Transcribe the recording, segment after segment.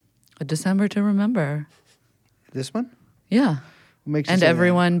A December to remember. This one? Yeah. What makes you And say that?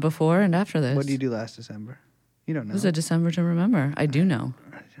 everyone before and after this. What did you do last December? You don't know. It was a December to remember. I do know.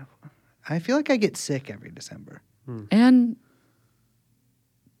 I feel like I get sick every December. And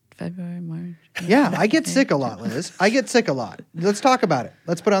February, March. Yeah, I get sick a lot, Liz. I get sick a lot. Let's talk about it.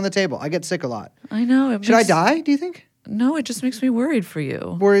 Let's put it on the table. I get sick a lot. I know. Should I die, do you think? No, it just makes me worried for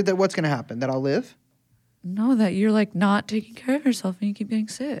you. Worried that what's going to happen? That I'll live? No, that you're like not taking care of yourself and you keep getting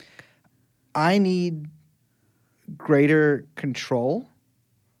sick. I need greater control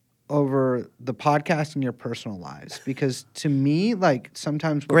over the podcast and your personal lives, because to me, like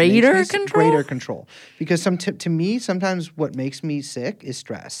sometimes Greater control, because to me sometimes what makes me sick is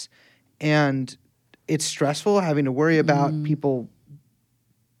stress, and it's stressful having to worry about people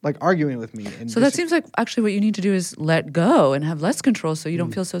like arguing with me. And So that seems like actually what you need to do is let go and have less control so you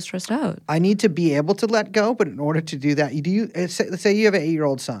don't feel so stressed out. I need to be able to let go, but in order to do that, let's say you have an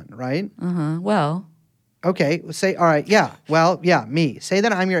 8-year-old son, right? Well, Okay, say, all right, yeah, well, yeah, me. Say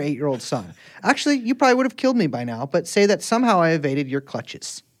that I'm your 8-year-old son. Actually, you probably would have killed me by now, but say that somehow I evaded your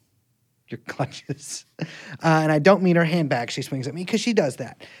clutches. Your clutches. And I don't mean her handbag she swings at me, because she does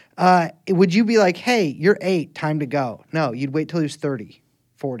that. Would you be like, hey, you're 8, time to go? No, you'd wait till he was 30,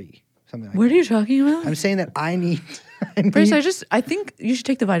 40, something like that. what are you talking about? I'm saying that I need... Bruce, I think you should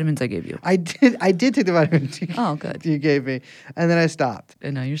take the vitamins I gave you. I did take the vitamin D Oh, good. you gave me, and then I stopped.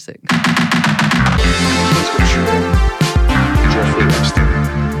 And now you're sick. Jeffrey Epstein.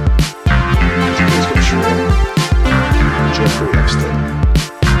 Jeffrey Epstein.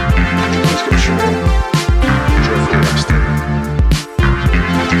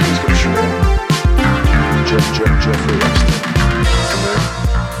 Jeffrey Epstein.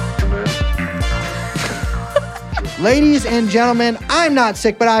 Ladies and gentlemen, I'm not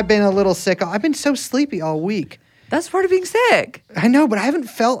sick, but I've been a little sick. I've been so sleepy all week. That's part of being sick. I know, but I've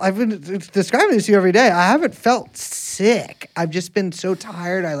been describing this to you every day. I haven't felt sick. I've just been so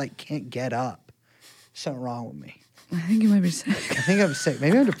tired, I can't get up. Something wrong with me. I think you might be sick. I think I'm sick.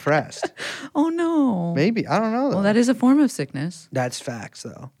 Maybe I'm depressed. Oh, no. Maybe. I don't know, though. Well, that is a form of sickness. That's facts,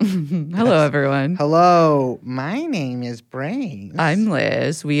 though. Hello, everyone. Hello. My name is Brains. I'm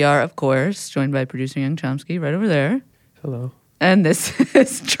Liz. We are, of course, joined by producer Young Chomsky right over there. Hello. And this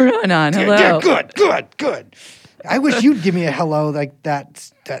is Tronon. Hello. Yeah, good. I wish you'd give me a hello like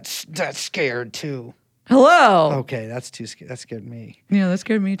that's scared, too. Hello. Okay, that's too scared. That scared me. Yeah, that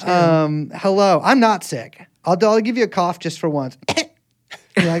scared me too. Hello. I'm not sick. I'll give you a cough just for once.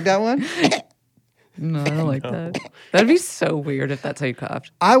 You like that one? No, I don't like that. That'd be so weird if that's how you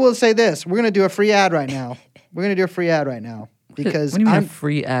coughed. I will say this. We're going to do a free ad right now. Because what do you mean a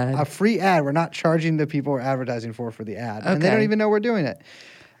free ad? A free ad. We're not charging the people we're advertising for the ad. And they Okay. don't even know we're doing it.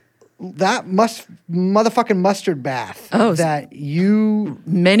 That motherfucking mustard bath that you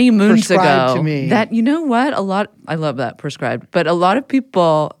many moons prescribed ago. to me. That, you know what? I love that prescribed. But a lot of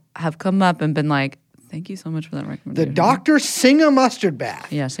people have come up and been like, thank you so much for that the recommendation. Dr. Singha mustard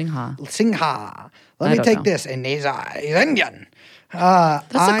bath. Yeah, Singha. Singha. Let I me don't take know. this in these eyes. Indian.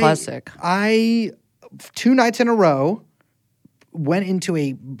 That's a classic. I 2 nights in a row went into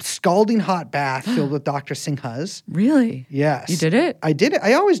a scalding hot bath filled with Dr. Singhas. Really? Yes. You did it? I did it.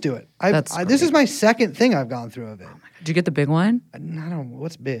 I always do it. That's this is great. my second thing I've gone through of it. Did you get the big one? I don't know.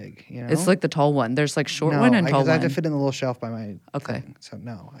 What's big? You know? It's like the tall one. There's like short no, one and tall because I one. have to fit in the little shelf by my Okay. thing. So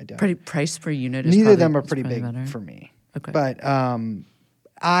no, I don't. Pretty price per unit is Neither of probably- them are is pretty probably big better. for me. Okay. But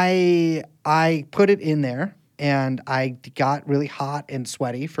I put it in there and I got really hot and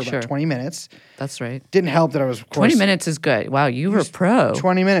sweaty for about Sure. 20 minutes. That's right. Didn't help that I was, of course, 20 minutes is good. Wow, you were pro.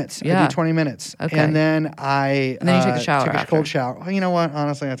 20 minutes. I Yeah. do 20 minutes. Okay. And then And then you take a shower took a after. cold shower. Well, you know what?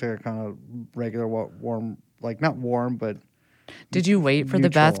 Honestly, I took a kind of regular warm, like not warm, but Did you wait for the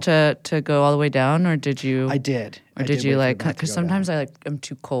bath to go all the way down, or did you? I did. Or I did you wait for like? the bath to Because go sometimes down. I'm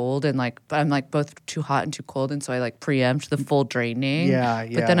too cold and I'm both too hot and too cold, and so I preempt the full draining. Yeah,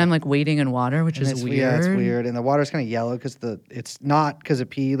 But then yeah. I'm waiting in water, which And is it's, weird. Yeah, it's weird. And the water's kind of yellow because it's not because of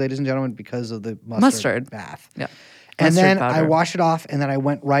pee, ladies and gentlemen, because of the Mustard. bath. Yeah. And Mustard then I powder. washed it off, and then I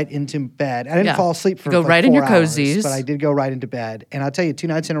went right into bed. I didn't Yeah. fall asleep for Go like right in 4 your hours, cozies. but I did go right into bed. And I'll tell you, 2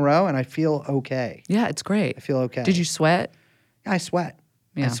 nights in a row, and I feel okay. Yeah, it's great. I feel okay. Did you sweat? I sweat.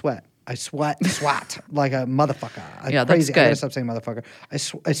 Yeah. I sweat like a motherfucker. I'm Yeah, that's crazy. I gotta good. stop saying motherfucker. I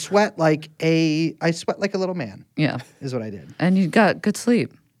sweat like a little man. Yeah. Is what I did. And you got good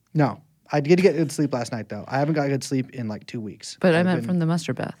sleep. No, I did get good sleep last night though. I haven't got good sleep in like 2 weeks. But I I've meant been- from the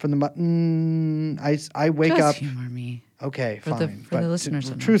mustard bath. from the I wake Just up. humor me. Okay, For the- fine. for the But listeners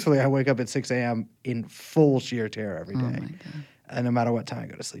at home. truthfully, I wake up at 6 a.m. in full sheer terror every day. Oh my God. And no matter what time I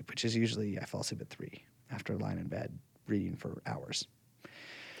go to sleep, which is usually I fall asleep at 3 after lying in bed reading for hours.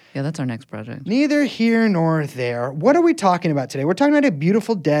 Yeah, that's our next project. Neither here nor there. What are we talking about today? We're talking about a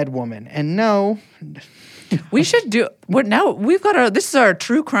beautiful dead woman. And no, We should do what now? We've got our. This is our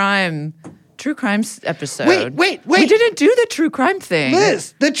true crime episode. Wait. We didn't do the true crime thing.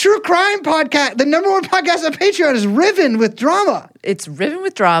 Liz, the true crime podcast, the number one podcast on Patreon is riven with drama. It's riven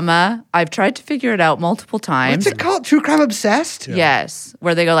with drama. I've tried to figure it out multiple times. What's it called? True Crime Obsessed? Yeah. Yes,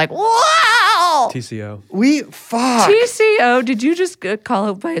 where they go like, "Wow!" TCO. TCO. Did you just call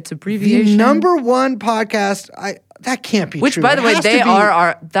it by its abbreviation? The number one podcast. That can't be Which, true. by the It way, has to they be-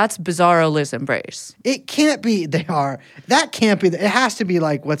 are. That's Bizarro Liz Embrace. It can't be. They are. That can't be. It has to be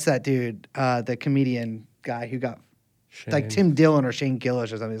like, what's that dude? The comedian guy who got, like Tim Dillon or Shane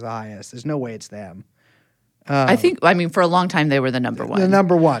Gillis or something is the highest. There's no way it's them. I mean, for a long time they were the number one. The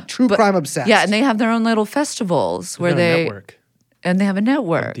number one. True Crime Obsessed. Yeah, and they have their own little festivals where they network. and they have a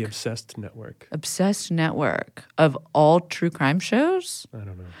network. The Obsessed Network. Obsessed network of all true crime shows.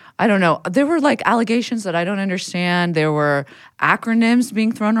 I don't know. There were like allegations that I don't understand. There were acronyms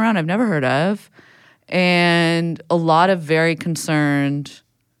being thrown around I've never heard of, and a lot of very concerned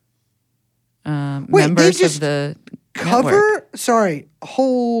members just of the cover. network. Sorry,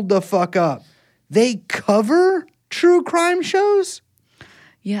 hold the fuck up. They cover true crime shows.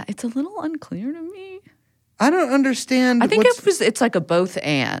 Yeah, it's a little unclear to me. I don't understand. I think it's like a both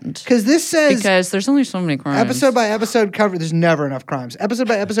and because this says because there's only so many crimes. episode by episode coverage. There's never enough crimes. Episode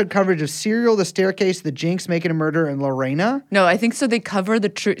by episode coverage of Serial, The Staircase, The Jinx, Making a Murder, and Lorena. No, I think so. They cover the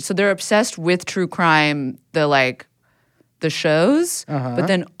true. So they're obsessed with true crime. The shows, but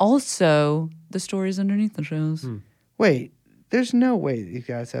then also the stories underneath the shows. Wait, there's no way these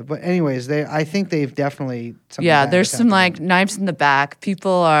guys have. But anyways, I think they've definitely. something Yeah, bad there's has some happened. knives in the back.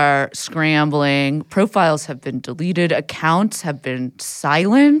 People are scrambling. Profiles have been deleted. Accounts have been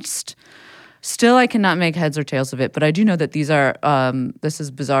silenced. Still, I cannot make heads or tails of it. But I do know that these are. This is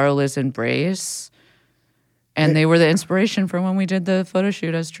Bizarro Liz Embrace, and they were the inspiration for when we did the photo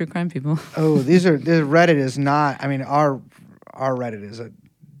shoot as true crime people. Oh, this Reddit is not. I mean, our Reddit is a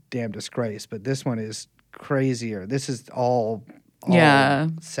damn disgrace, but this one is crazier. This is all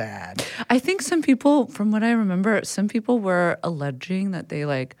sad. I think some people, from what I remember, some people were alleging that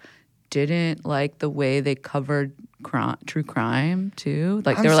they didn't like the way they covered true crime too.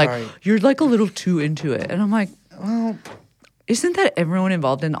 Like I'm they were sorry. like, "You're like a little too into it," and I'm like, Well, "Isn't that everyone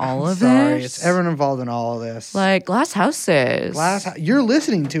involved in all of sorry, this? it's everyone involved in all of this. Like Glass Houses. You're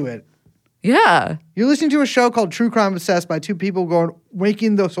listening to it. Yeah, You're listening to a show called True Crime Obsessed by two people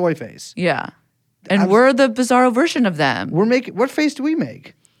making the soy face. yeah, and we're the Bizarro version of them. We're making. What face do we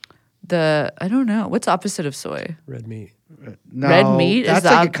make? I don't know what's opposite of soy. Red meat. No, Red meat is That's the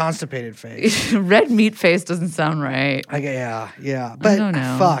like a op- constipated face. Red meat face doesn't sound right. Yeah. But don't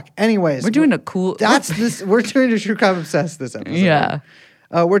know. fuck. Anyways, We're doing a cool. That's this. We're doing a True Crime Obsessed this episode. Yeah.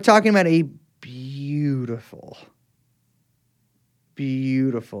 We're talking about a beautiful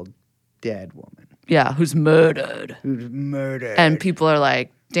dead woman Yeah, who's murdered. who's murdered. And people are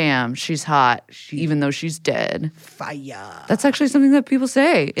like, damn, she's hot, even though she's dead. fire. That's actually something that people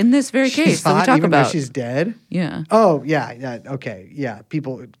say in this very case She's that we hot talk even though about. she's dead. Yeah. Oh yeah. Okay. Yeah.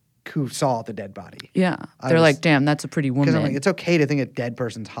 People who saw the dead body. Yeah. I They're was- like, damn, that's a pretty Because woman. I'm like, it's okay to think a dead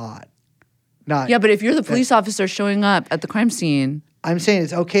person's hot. Not. Yeah, but if you're the police officer showing up at the crime scene, I'm saying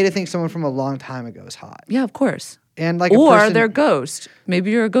it's okay to think someone from a long time ago is hot. yeah, of course. And like a Or person, they're ghost.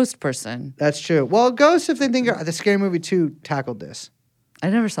 Maybe you're a ghost person. That's true. Well, ghosts, if they think the Scary Movie 2 tackled this. I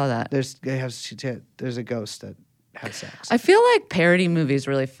never saw that. There's a ghost that has sex. I feel like parody movies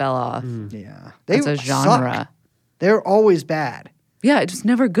really fell off Yeah, as a genre. suck. They're always bad. Yeah, it's just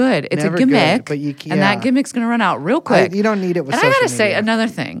never good. It's Never a good, gimmick, but you and that gimmick's going to run out real quick. You don't need it with and social I got to say media. another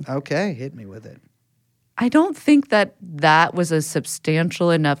thing. Okay, hit me with it. I don't think that was a substantial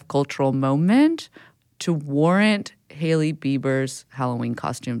enough cultural moment to warrant Hailey Bieber's Halloween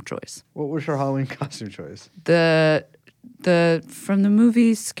costume choice. What was her Halloween costume choice? The from the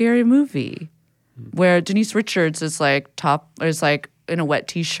movie Scary Movie, where Denise Richards is like in a wet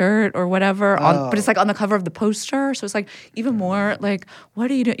t-shirt or whatever, but it's like on the cover of the poster. So it's like even more like, what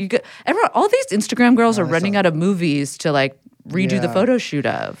are you doing? All these Instagram girls are running out of movies to like redo the Yeah. photo shoot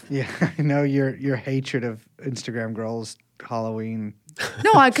of. Yeah, I know your hatred of Instagram girls Halloween.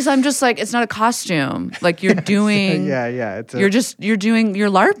 No, because I'm just like, it's not a costume. Like you're doing. Yeah. It's You're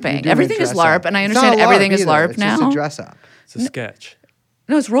LARPing. doing Everything a is dress LARP, up. and I It's not understand a everything is either. LARP It's now. just a dress up. It's a sketch.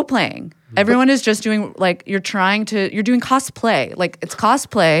 No, it's role playing. Everyone is just doing you're doing cosplay. Like it's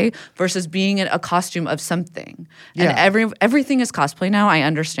cosplay versus being in a costume of something. Yeah. And everything is cosplay now. I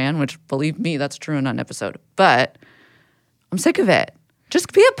understand, which believe me, that's true in an episode. But I'm sick of it.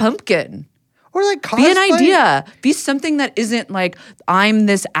 Just be a pumpkin. Or like cosplay. Be an idea. Be something that isn't like I'm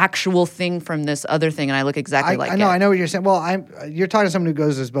this actual thing from this other thing, and I look exactly like I know. it. I know what you're saying. Well, you're talking to someone who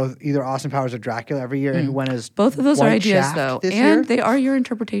goes as both either Austin Powers or Dracula every year, and who went as Both of those are White ideas, Shaft though, this and year. they are your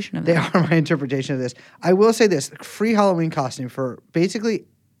interpretation of They them. are my interpretation of this. I will say this: free Halloween costume for basically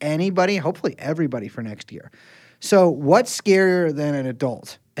anybody, hopefully everybody for next year. So, what's scarier than an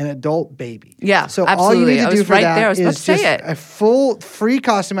adult? An adult baby. Yeah, So absolutely. all you need I to was do for right that there. I was about is to say just it. a full free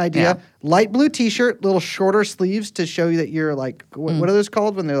costume idea. Yeah. Light blue T-shirt, little shorter sleeves to show you that you're like what are those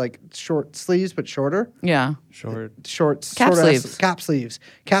called when they're like short sleeves but shorter? Yeah. Short Cap sleeves. Cap sleeves.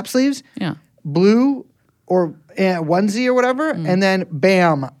 Cap sleeves. Yeah. Blue or onesie or whatever, and then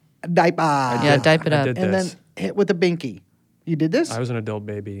bam, diaper. Yeah, diaper it I up. did And then this. hit with a binky. You did this? I was an adult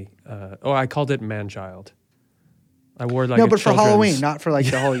baby. I called it man-child. I wore like no, a but for children's- Halloween, not for like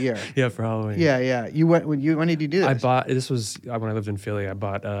the whole year. Yeah, for Halloween. Yeah. You went when did you do this? I bought. This was when I lived in Philly. I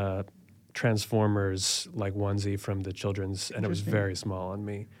bought Transformers like onesie from the children's, and it was very small on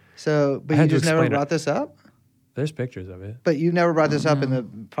me. So, but I you had to just never explain it. brought this up? There's pictures of it. But you never brought this up in the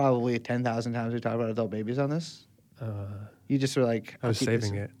probably 10,000 times we talked about adult babies on this? You just were like... I was I'll keep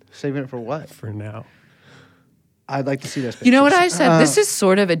saving this- it Saving it for what? for now. I'd like to see those pictures. You know what I said? This is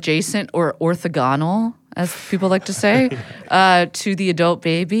sort of adjacent or orthogonal, as people like to say, to the adult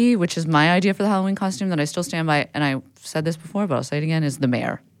baby, which is my idea for the Halloween costume that I still stand by. And I said this before, but I'll say it again: is the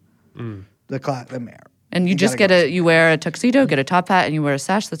mayor. The mayor. And you just gotta you wear a tuxedo, get a top hat, and you wear a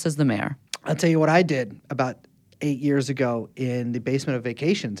sash that says the mayor. I'll tell you what I did about 8 years ago in the basement of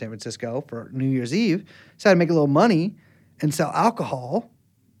Vacation, San Francisco, for New Year's Eve. So I had to make a little money and sell alcohol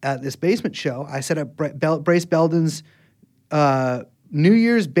at this basement show. I set up Brace Belden's New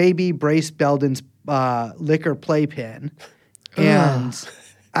Year's Baby Brace Belden's liquor playpen. And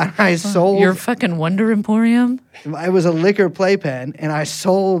I sold... Your fucking Wonder Emporium. It was a liquor playpen, and I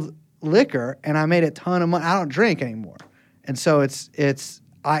sold liquor, and I made a ton of money. I don't drink anymore. And so it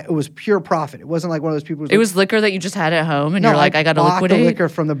was pure profit. It wasn't like one of those people. It was liquor that you just had at home, and no, you're like, I got to bought liquidate. the liquor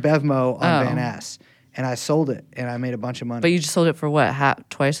from the Bevmo on Oh. Van Ness, and I sold it, and I made a bunch of money. But you just sold it for what?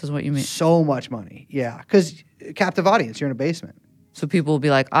 Twice as what you made. So much money, yeah. Because captive audience, you're in a basement. So people will be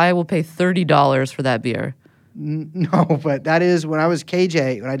like, I will pay $30 for that beer. No, but that is when I was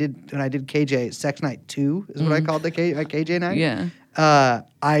KJ. When I did KJ, Sex Night 2 is what I called the KJ night. Yeah.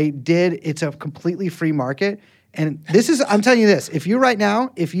 I did. It's a completely free market. And this is, I'm telling you this, if you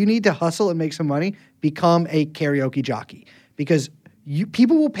need to hustle and make some money, become a karaoke jockey because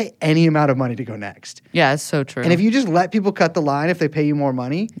people will pay any amount of money to go next. Yeah, it's so true. And if you just let people cut the line, if they pay you more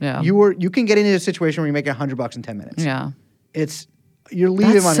money, Yeah. you can get into a situation where you make $100 in 10 minutes. Yeah. You're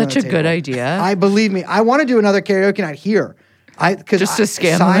leaving That's money on such the a good table. idea. Believe me, I want to do another karaoke night here. Just to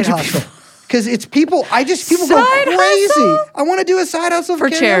scam a side bunch of hustle. people. Because it's people go Side crazy. hustle? I want to do a side hustle For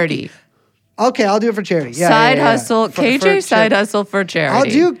karaoke. charity. Okay, I'll do it for charity. Yeah, Side yeah, yeah. hustle. For KJ side charity. hustle for I'll charity.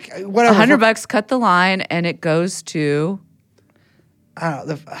 do whatever. $100, cut the line, and it goes to... I don't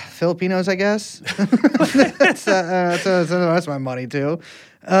know, the Filipinos, I guess. That's my money too.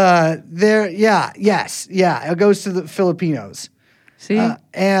 Yes, it goes to the Filipinos. See?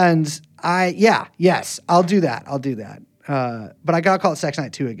 Yes, I'll do that. But I gotta call it Sex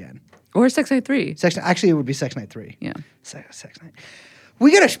Night 2 again. Or Sex Night 3. Actually, it would be Sex Night 3. Yeah. Sex Night.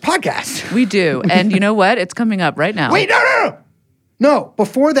 We got a podcast. We do. And you know what? It's coming up right now. Wait, no.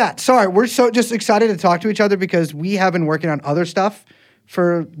 Before that, sorry, we're so just excited to talk to each other because we have been working on other stuff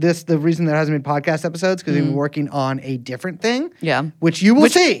for this. The reason there hasn't been podcast episodes because we've been working on a different thing. Yeah. Which you will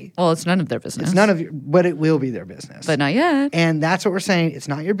see. Well, it's none of their business. It's none of your, but it will be their business. But not yet. And that's what we're saying. It's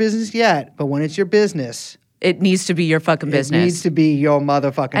not your business yet, but when it's your business, It needs to be your fucking business. it needs to be your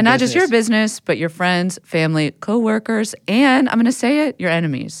motherfucking and not business. just your business, but your friends, family, coworkers, and I'm going to say it, your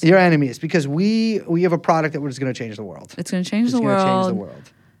enemies. Your enemies, because we have a product that is going to change the world. It's going to change It's the going to change world. the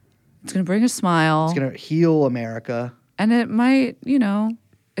world. It's going to bring a smile. It's going to heal America. And it might,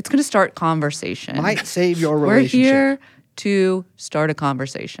 it's going to start conversation. Might save your We're relationship. here to start a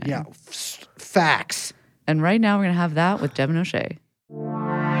conversation. Yeah, facts. And right now we're going to have that with Devin O'Shea.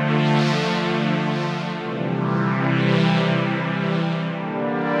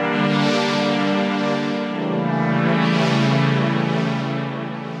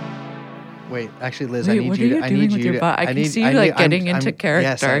 Wait, actually, Liz, Wait, I need what you. are you I doing need with you your to. butt? I can see you, like, getting into character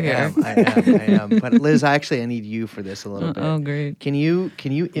yes, I here. Am, I am. But Liz, I need you for this a little bit. Oh, great. Can you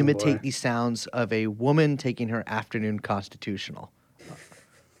imitate the sounds of a woman taking her afternoon constitutional?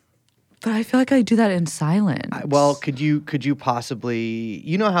 But I feel like I do that in silence. Well, could you possibly?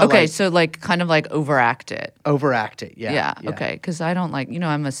 You know how? Okay, like, so like kind of like overact it. overact it. Yeah. Yeah, okay. Because I don't like,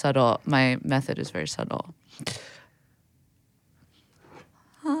 my method is very subtle.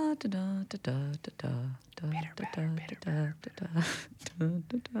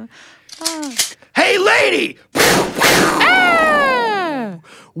 Hey, lady!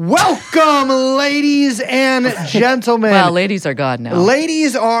 Welcome, ladies and gentlemen. Well, ladies are gone now.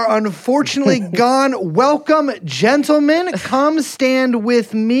 Ladies are unfortunately gone. Welcome, gentlemen. Come stand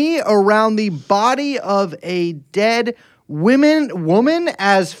with me around the body of a dead woman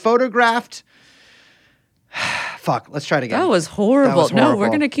as photographed. Fuck, let's try it again. That was horrible. That was No, horrible. we're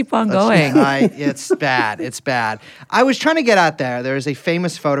going to keep on going. It's bad. It's bad. I was trying to get out there. There's a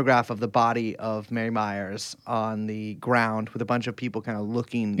famous photograph of the body of Mary Myers on the ground with a bunch of people kind of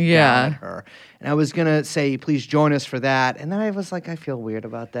looking down at her. And I was going to say, please join us for that. And then I was like, I feel weird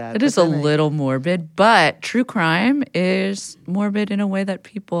about that. It is a little morbid, but true crime is morbid in a way that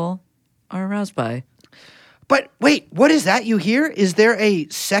people are aroused by. But wait, what is that you hear? Is there a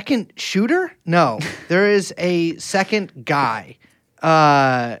second shooter? No, there is a second guy.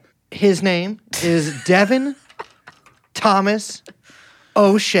 His name is Devin Thomas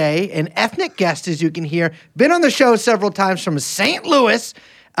O'Shea, an ethnic guest, as you can hear. Been on the show several times from St. Louis.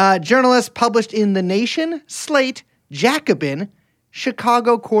 Journalist published in The Nation, Slate, Jacobin,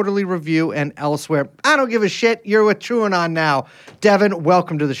 Chicago Quarterly Review, and elsewhere. I don't give a shit. You're with TrueAnon now. Devin,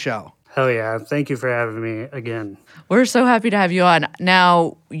 welcome to the show. Hell yeah. Thank you for having me again. We're so happy to have you on.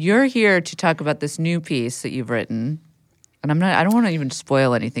 Now, you're here to talk about this new piece that you've written. And I don't want to even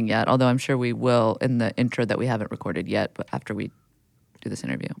spoil anything yet, although I'm sure we will in the intro that we haven't recorded yet, but after we do this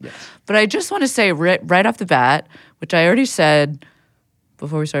interview. Yes. But I just want to say right off the bat, which I already said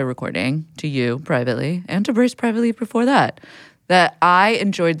before we started recording to you privately and to Brace privately before that I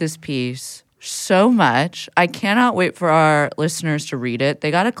enjoyed this piece so much. I cannot wait for our listeners to read it. They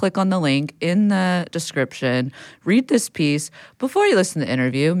got to click on the link in the description, read this piece before you listen to the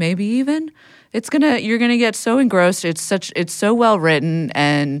interview, maybe even. You're gonna get so engrossed. It's so well written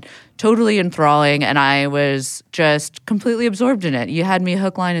and totally enthralling, and I was just completely absorbed in it. You had me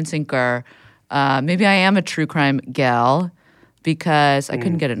hook, line, and sinker. Maybe I am a true crime gal because I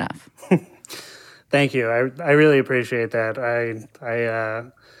couldn't get enough. Thank you. I really appreciate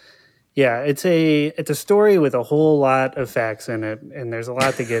that. Yeah, it's a story with a whole lot of facts in it, and there's a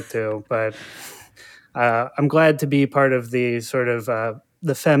lot to get to. But I'm glad to be part of the sort of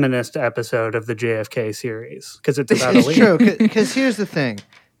the feminist episode of the JFK series because it's about It's true, because here's the thing.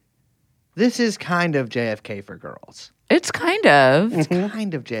 This is kind of JFK for girls. It's kind of. It's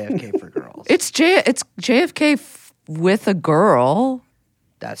kind of JFK for girls. It's JFK with a girl.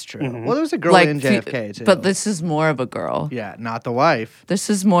 That's true. Mm-hmm. Well, there was a girl in JFK, too. But this is more of a girl. Yeah, not the wife. This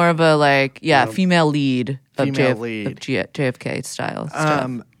is more of a, female lead of JFK style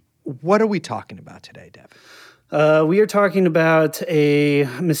stuff. What are we talking about today, Devin? We are talking about a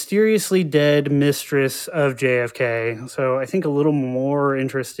mysteriously dead mistress of JFK. So I think a little more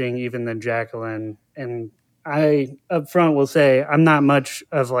interesting even than Jacqueline. And I, up front, will say I'm not much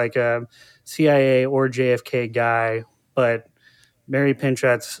of like a CIA or JFK guy, but Mary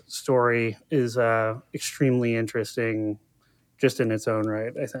Pinchot's story is extremely interesting just in its own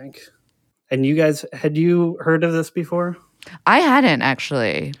right, I think. And you guys, had you heard of this before? I hadn't,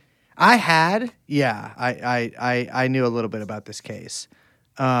 actually. I had, yeah. I knew a little bit about this case.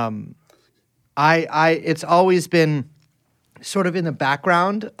 It's always been sort of in the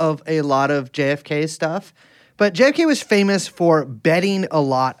background of a lot of JFK stuff. But JFK was famous for bedding a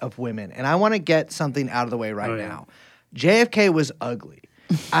lot of women. And I want to get something out of the way right now. JFK was ugly.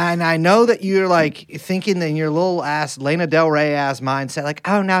 And I know that you're like thinking in your little ass Lana Del Rey ass mindset, like,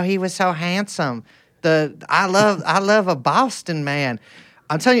 oh no, he was so handsome. I love a Boston man.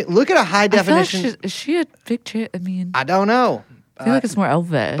 I'm telling you, look at a high definition. Like is she a big I mean, I don't know. I feel like it's more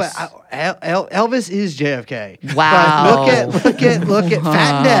Elvis. But Elvis is JFK. Wow. But look at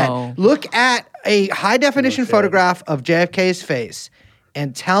Fat Dad. Look at a high definition photograph of JFK's face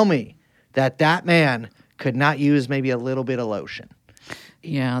and tell me that man could not use maybe a little bit of lotion.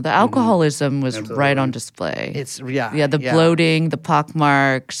 Yeah, the alcoholism was right on display. The bloating, the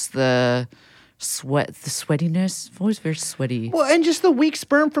pockmarks, the sweatiness. Always very sweaty. Well, and just the weak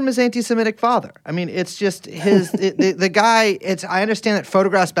sperm from his anti-Semitic father. I mean, it's just the guy. I understand that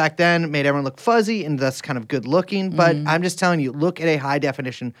photographs back then made everyone look fuzzy and thus kind of good looking. But I'm just telling you, look at a high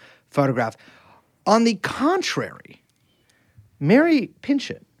definition photograph. On the contrary, Mary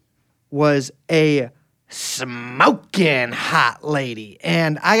Pinchot was a smoking hot lady.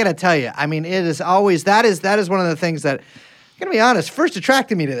 And I got to tell you, I mean, it is always, that is one of the things that, I'm going to be honest, first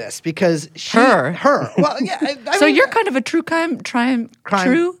attracted me to this because her. Well, yeah. So you're kind of a true crime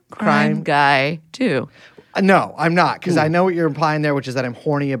guy too. No, I'm not, because I know what you're implying there, which is that I'm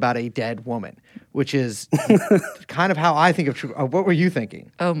horny about a dead woman. which is kind of how I think of true. What were you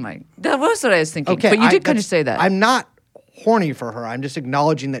thinking? Oh my, that was what I was thinking. Okay, but you did kind of that's- say that. I'm not horny for her. I'm just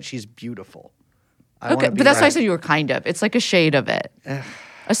acknowledging that she's beautiful. I Okay, wanna be but that's why I right. said you were kind of. It's like a shade of it.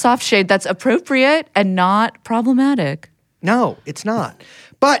 A soft shade that's appropriate and not problematic. No, it's not.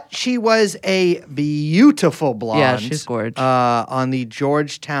 But she was a beautiful blonde. Yeah, she's gorgeous. On the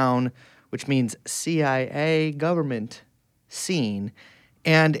Georgetown, which means CIA government scene,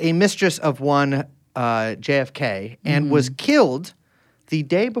 and a mistress of one JFK, and was killed the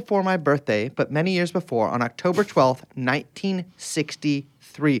day before my birthday, but many years before, on October 12th,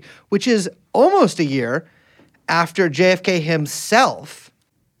 1963, which is almost a year after JFK himself.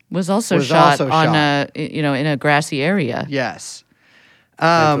 Was also Was shot also on shot. in a grassy area. Yes.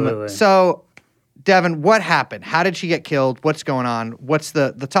 Absolutely. So, Devin, what happened? How did she get killed? What's going on? What's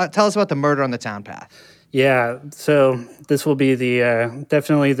tell us about the murder on the town path. Yeah, so this will be the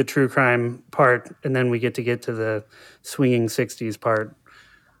definitely the true crime part, and then we get to the swinging 60s part.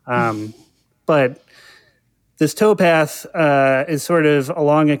 But this towpath is sort of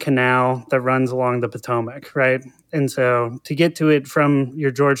along a canal that runs along the Potomac, right? And so to get to it from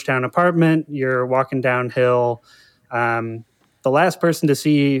your Georgetown apartment, you're walking downhill. The last person to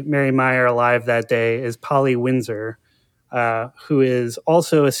see Mary Meyer alive that day is Polly Windsor, who is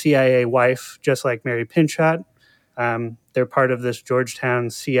also a CIA wife, just like Mary Pinchot. They're part of this Georgetown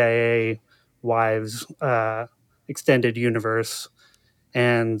CIA wives extended universe.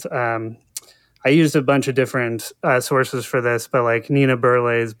 And I used a bunch of different sources for this, but like Nina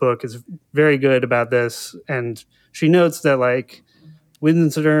Burleigh's book is very good about this. And she notes that like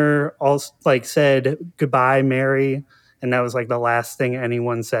Windsor also like said, "Goodbye, Mary." And that was like the last thing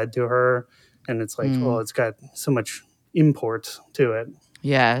anyone said to her. And it's like, well, it's got so much import to it.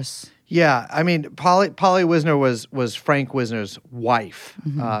 Yes. Yeah, I mean, Polly Wisner was Frank Wisner's wife.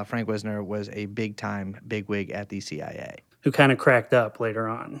 Frank Wisner was a big-time bigwig at the CIA. Who kind of cracked up later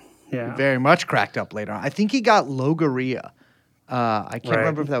on. Yeah. Very much cracked up later on. I think he got logorrhea. I can't Right.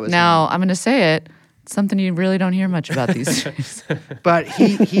 remember if that was Now, him. I'm going to say it. It's something you really don't hear much about these days. But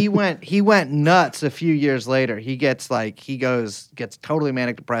he went nuts a few years later. He gets totally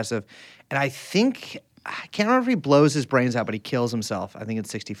manic depressive, and I can't remember if he blows his brains out, but he kills himself. I think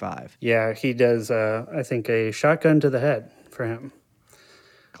it's 65. Yeah, he does, I think, a shotgun to the head for him.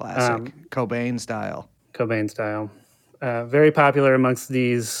 Classic Cobain style. Cobain style. Very popular amongst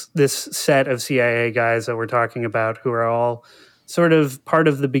this set of CIA guys that we're talking about, who are all sort of part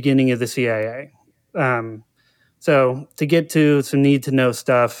of the beginning of the CIA. So to get to some need to know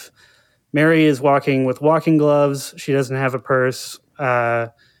stuff, Mary is walking with walking gloves. She doesn't have a purse.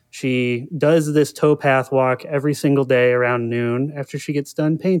 She does this towpath walk every single day around noon after she gets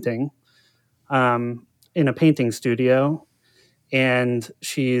done painting in a painting studio. And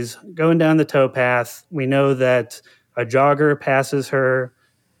she's going down the towpath. We know that a jogger passes her,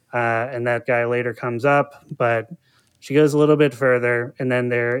 and that guy later comes up, but she goes a little bit further, and then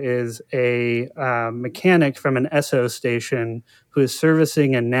there is a mechanic from an Esso station who is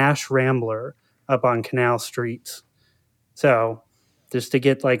servicing a Nash Rambler up on Canal Street. So just to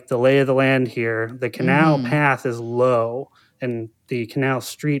get like the lay of the land here, the canal path is low and the canal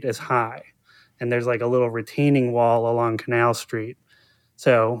street is high. And there's like a little retaining wall along Canal Street.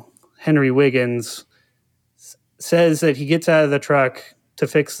 So Henry Wiggins says that he gets out of the truck to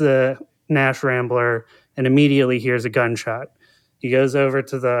fix the Nash Rambler and immediately hears a gunshot. He goes over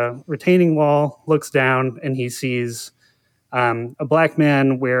to the retaining wall, looks down, and he sees a black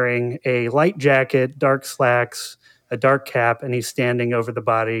man wearing a light jacket, dark slacks, a dark cap, and he's standing over the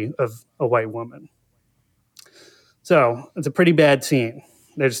body of a white woman. So it's a pretty bad scene.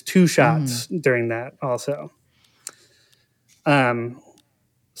 There's two shots during that also.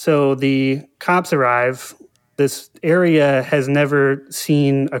 So the cops arrive. This area has never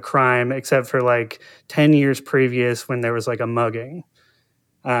seen a crime except for like 10 years previous when there was like a mugging.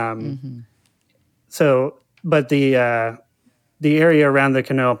 So, but the area around the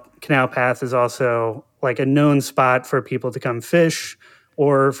canal path is also like a known spot for people to come fish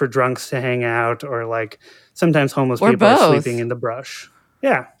or for drunks to hang out, or like sometimes homeless Or people are both. sleeping in the brush.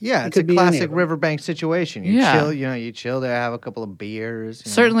 Yeah. Yeah, it it's a could be any classic of them. riverbank situation. You Yeah. chill, you chill there, have a couple of beers.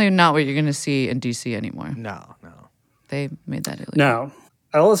 Certainly not what you're going to see in DC anymore. No. They made that illegal. No.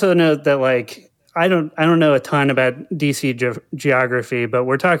 I also note that like I don't know a ton about DC geography, but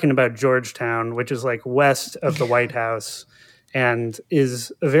we're talking about Georgetown, which is like west of the White House and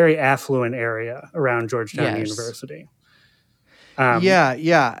is a very affluent area around Georgetown Yes. University.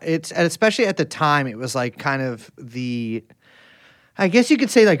 Yeah. It's, and especially at the time, it was like kind of I guess you could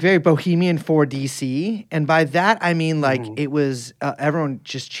say like very bohemian for DC, and by that I mean like it was everyone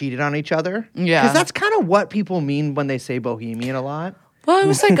just cheated on each other. Yeah. because that's kind of what people mean when they say bohemian a lot. Well, it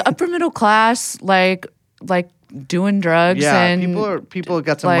was like upper middle class, like doing drugs Yeah, and people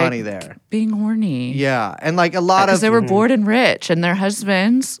got some like, money there. being horny. Yeah, and like a lot Because of they were bored and rich, and their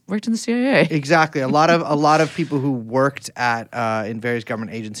husbands worked in the CIA. exactly a lot of people who worked at in various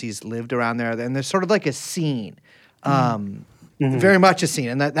government agencies lived around there, and there's sort of like a scene. Very much a scene,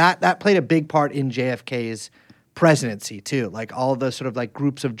 and that played a big part in JFK's presidency too. Like all of those sort of like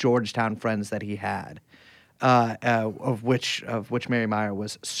groups of Georgetown friends that he had, of which Mary Meyer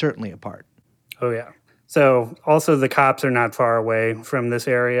was certainly a part. Oh, yeah. So also the cops are not far away from this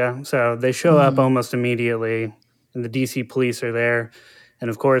area. So they show up almost immediately, and the DC police are there. And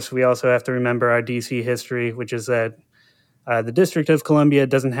of course, we also have to remember our DC history, which is that the District of Columbia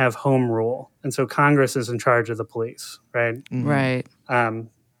doesn't have home rule. And so Congress is in charge of the police, right? Right.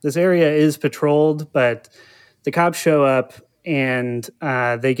 This area is patrolled, but the cops show up and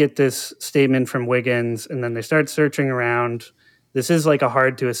they get this statement from Wiggins, and then they start searching around. This is like a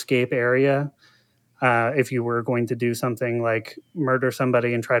hard to escape area if you were going to do something like murder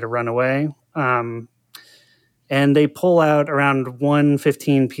somebody and try to run away. And they pull out around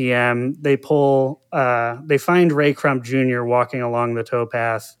 1:15 p.m. They find Ray Crump Jr. walking along the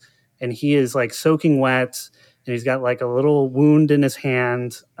towpath, and he is like soaking wet, and he's got like a little wound in his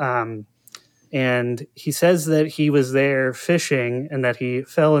hand. And he says that he was there fishing and that he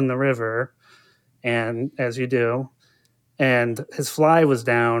fell in the river, and as you do, and his fly was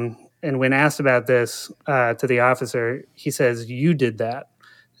down. And when asked about this to the officer, he says, "You did that,"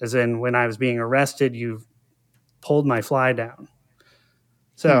 as in when I was being arrested, you pulled my fly down.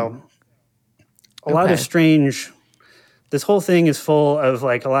 So a lot of strange, this whole thing is full of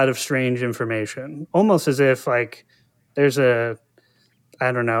like a lot of strange information, almost as if like there's an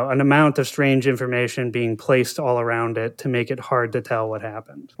amount of strange information being placed all around it to make it hard to tell what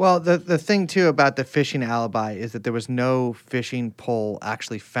happened. Well, the thing too about the fishing alibi is that there was no fishing pole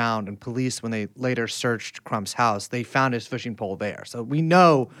actually found, and police, when they later searched Crump's house, they found his fishing pole there. So we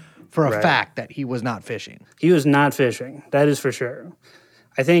know for a fact that he was not fishing. He was not fishing. That is for sure.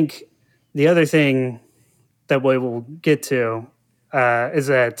 I think the other thing that we will get to is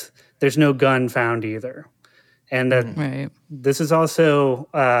that there's no gun found either. And that this is also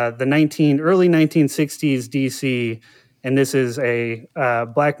the early 1960s DC, and this is a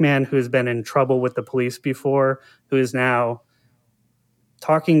black man who has been in trouble with the police before, who is now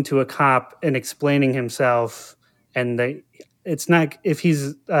talking to a cop and explaining himself, and it's not, if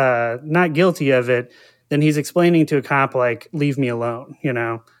he's not guilty of it, then he's explaining to a cop like, leave me alone,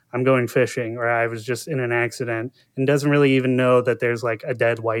 I'm going fishing, or I was just in an accident, and doesn't really even know that there's like a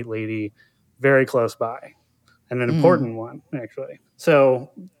dead white lady very close by, and an important one, actually. So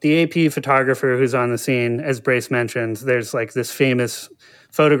the AP photographer who's on the scene, as Brace mentioned, there's like this famous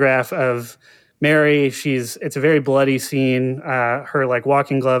photograph of Mary. It's a very bloody scene. Her like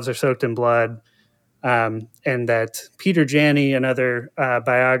walking gloves are soaked in blood. And that Peter Janney, another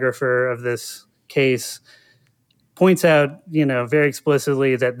biographer of this case, points out, very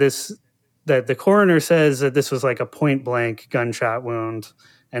explicitly that the coroner says that this was like a point blank gunshot wound,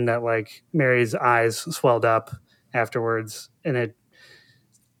 and that like Mary's eyes swelled up afterwards. And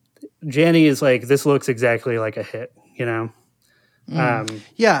Janney is like, this looks exactly like a hit,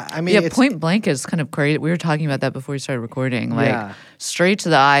 Yeah, I mean, point blank is kind of crazy. We were talking about that before we started recording, like straight to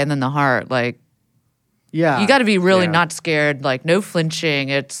the eye and then the heart, like. Yeah, you got to be really not scared, like no flinching.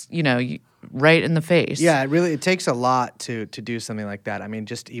 It's right in the face. Yeah, it takes a lot to do something like that. I mean,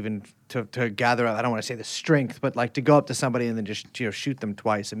 just even to gather up, I don't want to say the strength, but like to go up to somebody and then just shoot them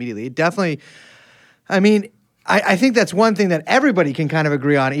twice immediately. It definitely, I mean, I think that's one thing that everybody can kind of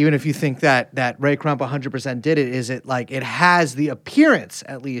agree on, even if you think that Ray Crump 100% did it. Is it like it has the appearance,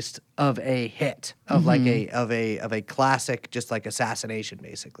 at least, of a hit, of like a classic, just like assassination,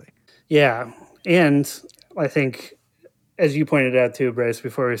 basically. Yeah. And I think, as you pointed out too, Bryce,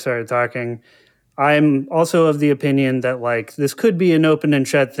 before we started talking, I'm also of the opinion that like this could be an open and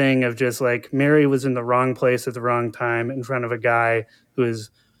shut thing of just like Mary was in the wrong place at the wrong time in front of a guy who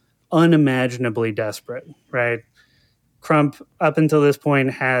is unimaginably desperate, right? Crump, up until this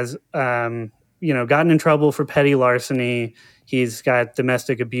point, has gotten in trouble for petty larceny. He's got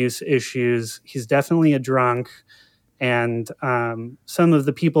domestic abuse issues. He's definitely a drunk. And some of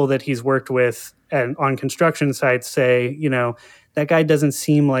the people that he's worked with on construction sites say, that guy doesn't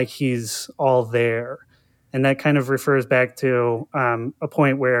seem like he's all there. And that kind of refers back to a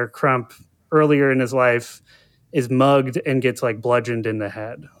point where Crump, earlier in his life, is mugged and gets like bludgeoned in the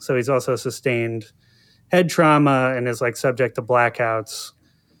head. So he's also sustained head trauma and is like subject to blackouts.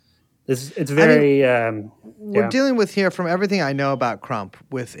 It's very We're dealing with here, from everything I know about Crump,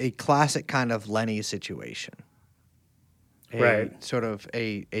 with a classic kind of Lenny situation. Right. Sort of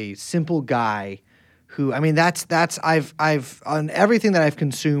a simple guy who, I mean, that's I've on everything that I've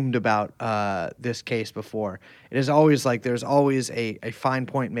consumed about this case before, it is always like there's always a fine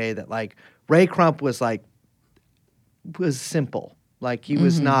point made that like Ray Crump was simple. Like he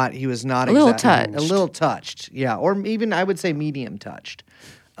was not a little touched. a little touched, yeah, or even I would say medium touched.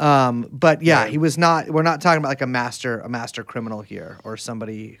 But yeah, he was not. We're not talking about like a master criminal here, or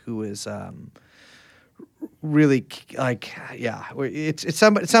somebody who is really like it's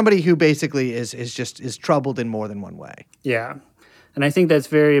somebody who basically is troubled in more than one way. Yeah, and I think that's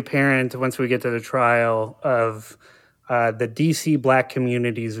very apparent once we get to the trial of the DC Black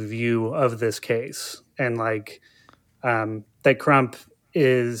community's view of this case, and like that Crump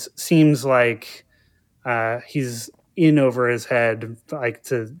seems like he's in over his head, like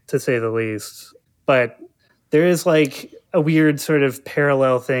to say the least. But there is like a weird sort of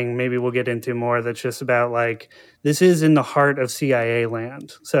parallel thing maybe we'll get into more that's just about like this is in the heart of CIA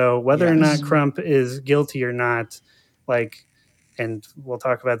land. So whether or not Crump is guilty or not, like, and we'll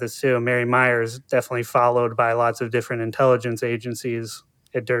talk about this too, Mary Myers definitely followed by lots of different intelligence agencies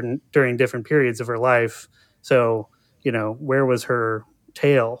during different periods of her life. So, you know, where was her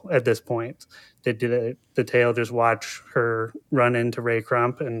tail at this point? Did the tail just watch her run into Ray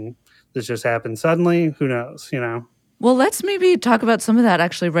Crump and this just happened suddenly? Who knows, you know? Well, let's maybe talk about some of that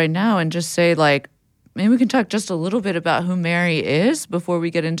actually right now and just say, like, maybe we can talk just a little bit about who Mary is before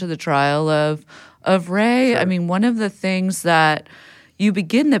we get into the trial of Ray. Sure. I mean, one of the things that you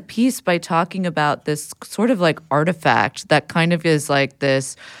begin the piece by talking about this sort of like artifact that kind of is like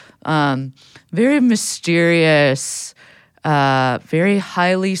this very mysterious, very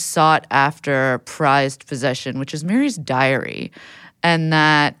highly sought after prized possession, which is Mary's diary. And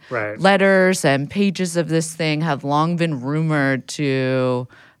that letters and pages of this thing have long been rumored to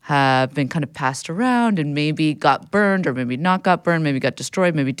have been kind of passed around and maybe got burned or maybe not got burned, maybe got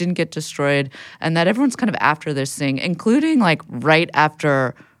destroyed, maybe didn't get destroyed. And that everyone's kind of after this thing, including like right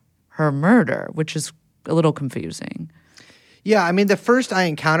after her murder, which is a little confusing. Yeah, I mean, the first I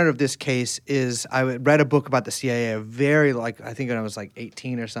encountered of this case is I read a book about the CIA, I think when I was like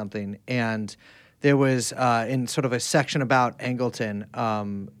 18 or something, and there was in sort of a section about Angleton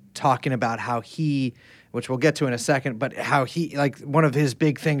talking about how he, which we'll get to in a second, but how he, like, one of his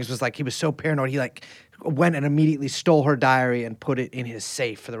big things was like he was so paranoid he like went and immediately stole her diary and put it in his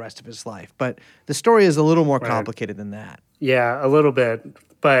safe for the rest of his life. But the story is a little more complicated than that. Yeah, a little bit.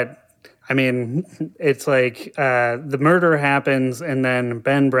 But I mean, it's like the murder happens and then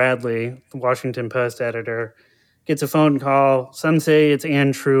Ben Bradley, the Washington Post editor, gets a phone call. Some say it's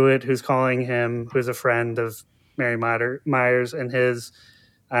Ann Truitt who's calling him, who's a friend of Mary Myers and his.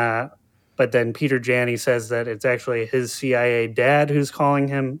 But then Peter Janney says that it's actually his CIA dad who's calling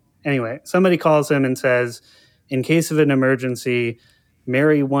him. Anyway, somebody calls him and says, in case of an emergency,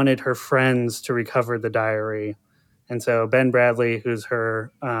 Mary wanted her friends to recover the diary. And so Ben Bradley, who's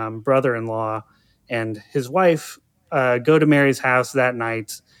her brother-in-law, and his wife go to Mary's house that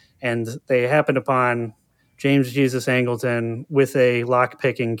night, and they happen upon James Jesus Angleton with a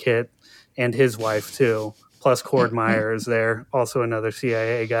lock-picking kit and his wife, too, plus Cord Myers there, also another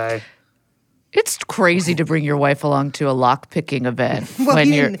CIA guy. It's crazy to bring your wife along to a lock-picking event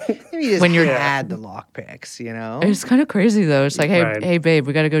when you're had the lock picks, you know? It's kind of crazy though. It's like, hey babe,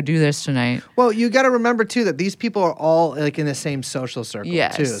 we got to go do this tonight. Well, you got to remember too that these people are all like in the same social circle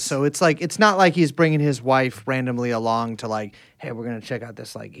too. So it's like it's not like he's bringing his wife randomly along to like, hey, we're gonna check out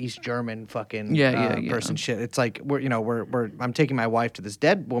this like East German fucking person shit. It's like I'm taking my wife to this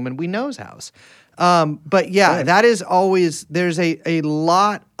dead woman we know's house. But yeah, that is always there's a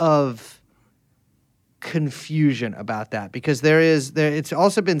lot of confusion about that because it's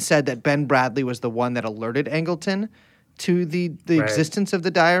also been said that Ben Bradley was the one that alerted Angleton to the existence of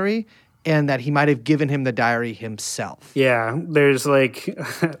the diary and that he might have given him the diary himself. Yeah, there's like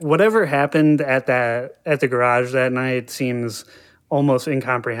whatever happened at the garage that night seems almost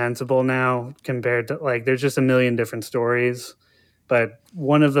incomprehensible now compared to like there's just a million different stories, but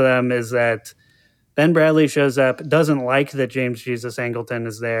one of them is that Ben Bradley shows up, doesn't like that James Jesus Angleton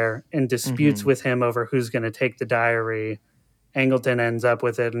is there, and disputes with him over who's going to take the diary. Angleton ends up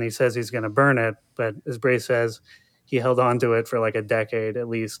with it, and he says he's going to burn it. But as Bray says, he held on to it for like a decade at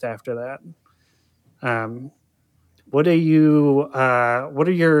least after that. What are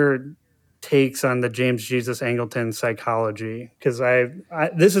your takes on the James Jesus Angleton psychology? Because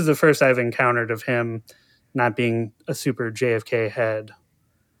this is the first I've encountered of him not being a super JFK head.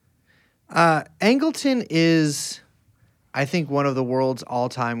 Angleton is, I think, one of the world's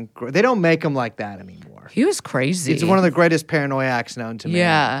all-time. They don't make him like that anymore. He was crazy. He's one of the greatest paranoiacs known to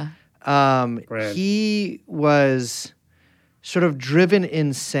man. Yeah. Right. He was sort of driven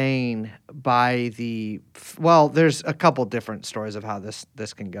insane by there's a couple different stories of how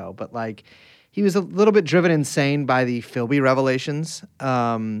this can go, but like he was a little bit driven insane by the Philby revelations,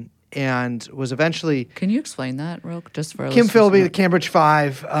 and was eventually. Can you explain that real just for our Kim listeners? Philby, the Cambridge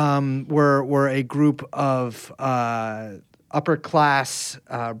Five, were a group of upper class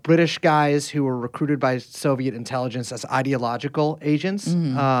British guys who were recruited by Soviet intelligence as ideological agents,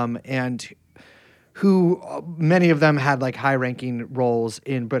 and who many of them had like high-ranking roles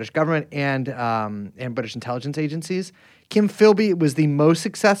in British government and British intelligence agencies. Kim Philby was the most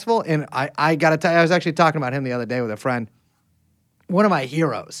successful, and I got to tell you, I was actually talking about him the other day with a friend. One of my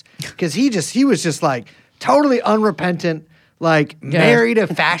heroes, because he was just like totally unrepentant, like married a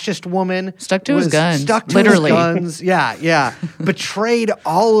fascist woman, stuck to his guns, literally. Yeah. Betrayed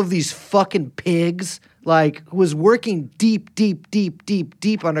all of these fucking pigs. Like, was working deep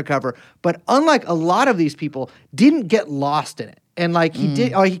undercover. But unlike a lot of these people, didn't get lost in it. And like he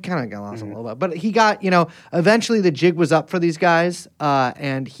did, he kind of got lost a little bit. But he got, eventually the jig was up for these guys,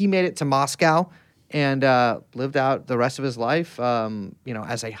 and he made it to Moscow and lived out the rest of his life,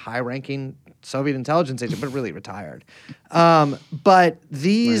 as a high-ranking Soviet intelligence agent, but really retired. But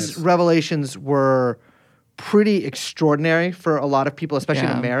these revelations were pretty extraordinary for a lot of people, especially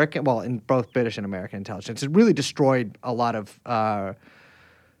in American, in both British and American intelligence. It really destroyed a lot of,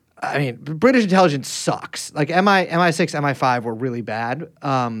 British intelligence sucks. Like MI6, MI5 were really bad.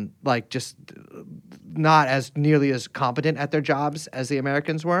 Just not as nearly as competent at their jobs as the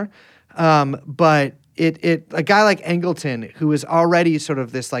Americans were. But a guy like Angleton, who is already sort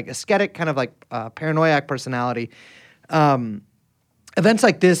of this like ascetic kind of like paranoiac personality, events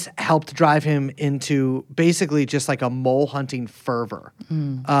like this helped drive him into basically just like a mole hunting fervor.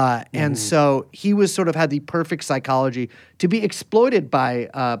 And so he was sort of had the perfect psychology to be exploited by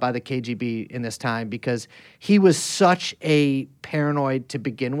the KGB in this time, because he was such a paranoid to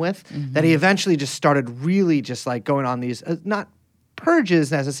begin with that he eventually just started really just like going on these, not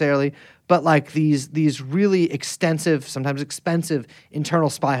purges necessarily, but like these really extensive, sometimes expensive internal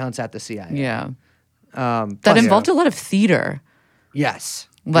spy hunts at the CIA. Yeah. That involved a lot of theater. Yes.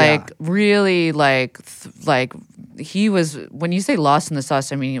 Really he was, when you say lost in the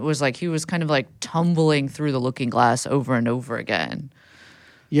sauce, I mean, it was like he was kind of like tumbling through the looking glass over and over again.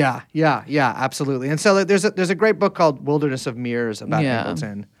 Yeah, absolutely. And so there's a great book called Wilderness of Mirrors about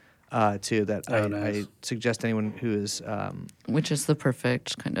Angleton, too, that I suggest anyone who is... which is the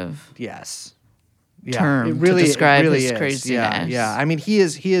perfect kind of... Yes. term to describe his craziness. Yeah. I mean, he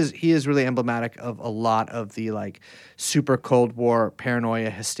is really emblematic of a lot of the like super Cold War paranoia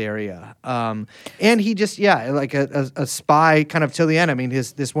hysteria. And he just like a spy kind of till the end. I mean,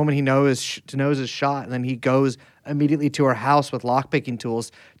 this woman he knows is shot, and then he goes immediately to her house with lockpicking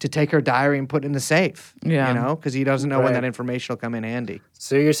tools to take her diary and put it in the safe. Yeah, because he doesn't know when that information will come in handy.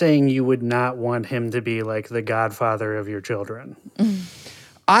 So you're saying you would not want him to be like the godfather of your children?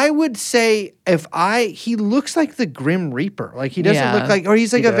 I would say he looks like the Grim Reaper. Like he doesn't look like, or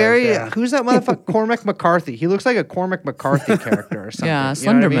he's like who's that motherfucker? Cormac McCarthy. He looks like a Cormac McCarthy character or something. Yeah,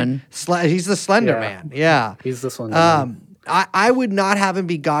 Slenderman. I mean? He's the Slender Man. Yeah. He's the Slender Man. I would not have him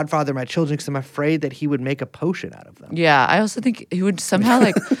be godfather of my children because I'm afraid that he would make a potion out of them. Yeah, I also think he would somehow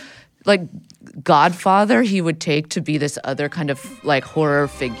like Godfather he would take to be this other kind of like horror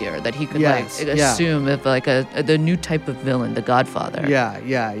figure that he could assume of like the new type of villain, the Godfather. Yeah.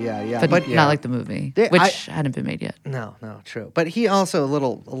 But not like the movie, which hadn't been made yet. No, true. But he also a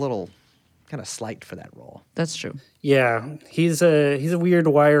little kind of slight for that role. That's true. Yeah, he's a weird,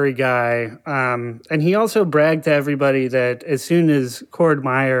 wiry guy, and he also bragged to everybody that as soon as Cord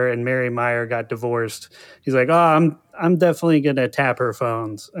Meyer and Mary Meyer got divorced, he's like, "Oh, I'm definitely gonna tap her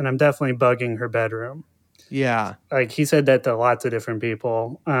phones, and I'm definitely bugging her bedroom." Yeah, like he said that to lots of different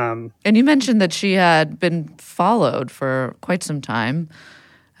people. And you mentioned that she had been followed for quite some time,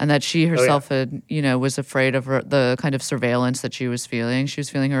 and that she herself had, was afraid of the kind of surveillance that she was feeling. She was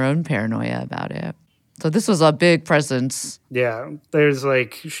feeling her own paranoia about it. So this was a big presence. Yeah, there's a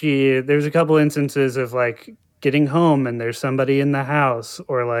couple instances of like getting home and there's somebody in the house,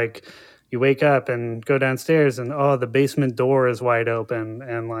 or like you wake up and go downstairs and the basement door is wide open,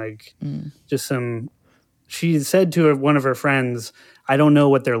 and like just some. She said to one of her friends, "I don't know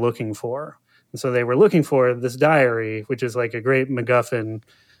what they're looking for," and so they were looking for this diary, which is like a great MacGuffin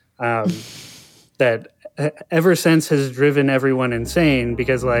that ever since has driven everyone insane,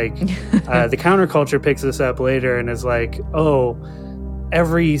 because like the counterculture picks this up later and is like,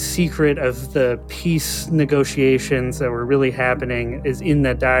 every secret of the peace negotiations that were really happening is in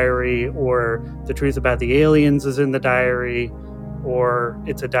that diary, or the truth about the aliens is in the diary, or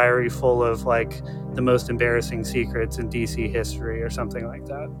it's a diary full of like the most embarrassing secrets in DC history or something like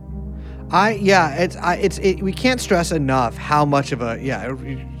that. We can't stress enough how much of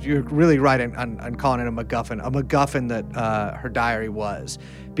you're really right on calling it a MacGuffin that her diary was,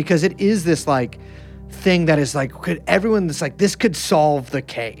 because it is this like thing that is like, this could solve the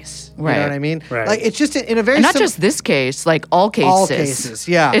case. You know what I mean? Right. Like, it's just in a very and not just this case, like all cases. All cases,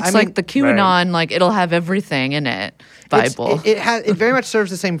 yeah. It's like the QAnon, like it'll have everything in it. Bible. It very much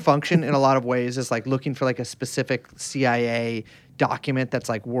serves the same function in a lot of ways as like looking for like a specific CIA document that's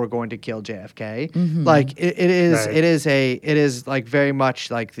like, we're going to kill JFK. Mm-hmm. Like it is like very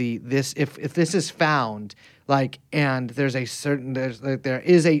much like if this is found, like, and there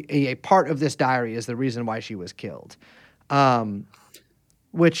is a part of this diary is the reason why she was killed,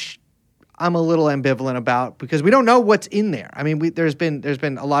 which I'm a little ambivalent about, because we don't know what's in there. I mean, there's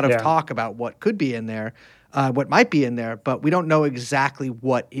been a lot of talk about what could be in there, what might be in there, but we don't know exactly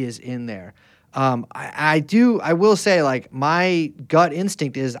what is in there. I will say, like, my gut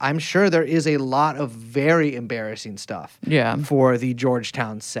instinct is I'm sure there is a lot of very embarrassing stuff for the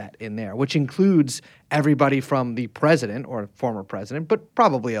Georgetown set in there, which includes everybody from the president or former president, but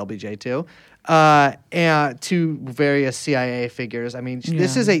probably LBJ too, and to various CIA figures. I mean,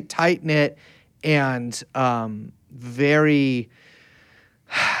 this is a tight-knit and very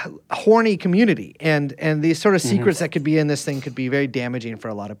horny community, and these sort of secrets that could be in this thing could be very damaging for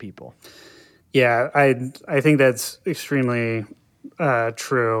a lot of people. Yeah, I think that's extremely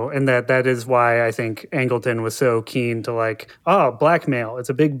true, and that is why I think Angleton was so keen to like, blackmail. It's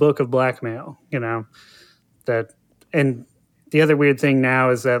a big book of blackmail, you know. And the other weird thing now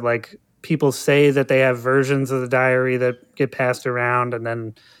is that like people say that they have versions of the diary that get passed around, and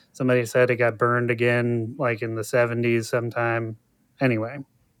then somebody said it got burned again, like in the 70s sometime. Anyway,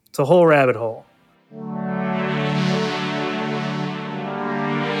 it's a whole rabbit hole.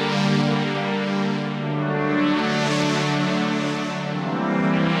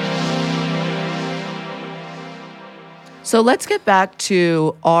 So let's get back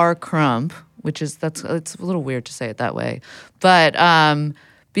to R. Crump, which is it's a little weird to say it that way, but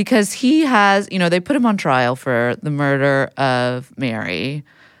because he has, they put him on trial for the murder of Mary,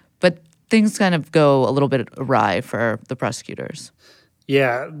 but things kind of go a little bit awry for the prosecutors.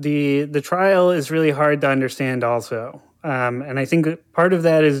 Yeah, the trial is really hard to understand also, and I think part of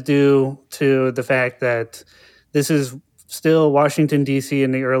that is due to the fact that this is still Washington, D.C.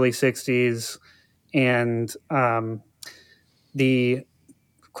 in the early 60s, and the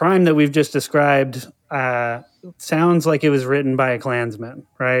crime that we've just described sounds like it was written by a Klansman,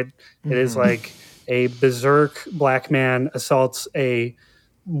 right? Mm-hmm. It is like a berserk black man assaults a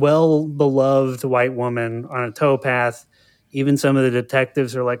well-beloved white woman on a towpath. Even some of the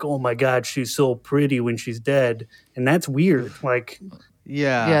detectives are like, oh my God, she's so pretty when she's dead. And that's weird. Like,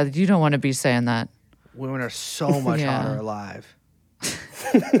 yeah, you don't want to be saying that. Women are so much hotter alive.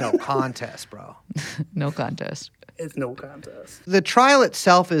 No contest, bro. No contest. It's no contest. The trial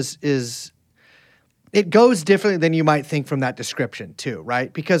itself is it goes differently than you might think from that description too,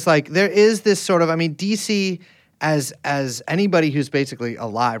 right? Because like there is this sort of, I mean, DC, as anybody who's basically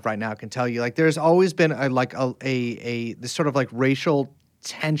alive right now can tell you, like there's always been this sort of like racial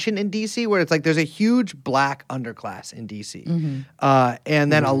tension in DC where it's like there's a huge black underclass in DC,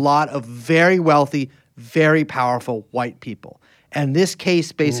 and then a lot of very wealthy, very powerful white people. And this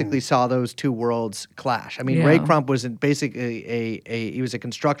case basically saw those two worlds clash. I mean, Ray Crump was basically he was a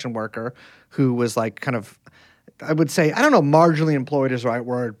construction worker who was like kind of, I would say, I don't know, marginally employed is the right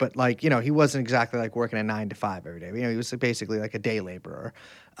word, but like, he wasn't exactly like working a 9 to 5 every day. He was basically like a day laborer.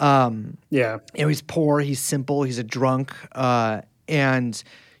 He's poor, he's simple, he's a drunk, and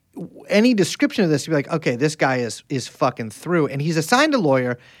any description of this, you'd be like, okay, this guy is fucking through. And he's assigned a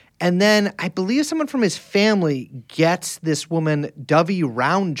lawyer. And then I believe someone from his family gets this woman, Dovey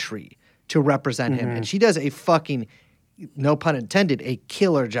Roundtree, to represent him. And she does a fucking, no pun intended, a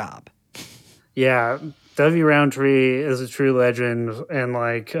killer job. Yeah, Dovey Roundtree is a true legend. And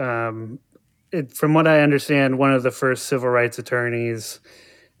like, from what I understand, one of the first civil rights attorneys,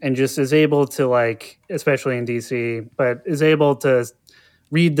 and just is able to like, especially in DC, but is able to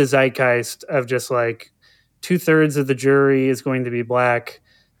read the zeitgeist of just like 2/3 of the jury is going to be black.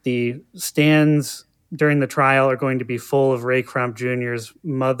 The stands during the trial are going to be full of Ray Crump Jr.'s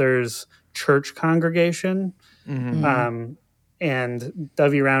mother's church congregation. And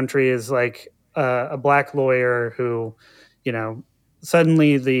Dovey Roundtree is like a black lawyer who,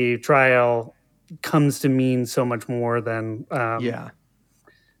 suddenly the trial comes to mean so much more than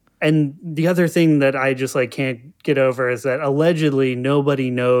And the other thing that I just like can't get over is that allegedly nobody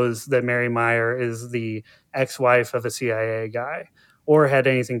knows that Mary Meyer is the ex-wife of a CIA guy or had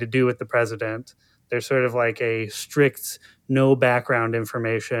anything to do with the president. There's sort of like a strict no background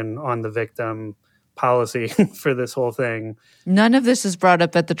information on the victim policy for this whole thing. None of this is brought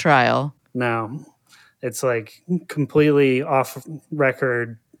up at the trial. No, it's like completely off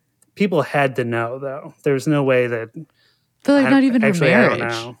record. People had to know, though. There's no way that. But like not even her actually, I don't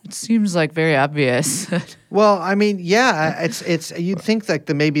marriage. know. It seems like very obvious. Well, I mean, yeah, it's you'd think like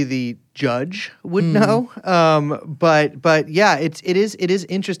maybe the judge would know, but yeah, it is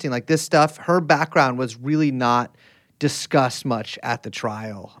interesting. Like this stuff, her background was really not discussed much at the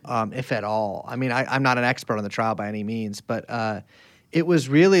trial, if at all. I mean, I'm not an expert on the trial by any means, but it was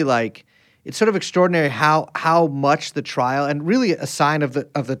really like it's sort of extraordinary how much the trial, and really a sign of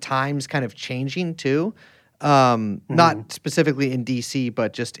the times kind of changing too. Not specifically in DC,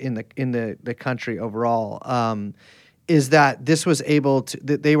 but just in the country overall, is that this was able to,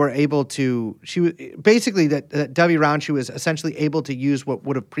 that they were able to, she was basically that W. Roundtree was essentially able to use what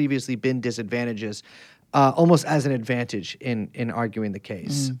would have previously been disadvantages, almost as an advantage in arguing the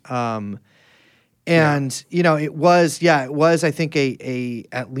case. And you know, it was I think a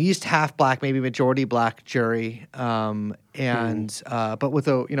at least half black, maybe majority black jury, but with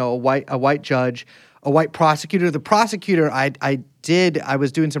a white judge, a white prosecutor. The prosecutor, I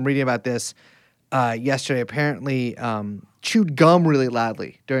was doing some reading about this yesterday. Apparently, chewed gum really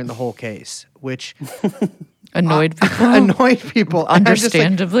loudly during the whole case, which Annoyed people. Annoyed people,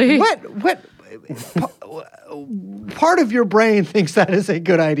 Understandably. Like, what? Part of your brain thinks that is a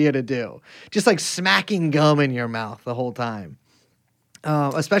good idea to do. Just like smacking gum in your mouth the whole time.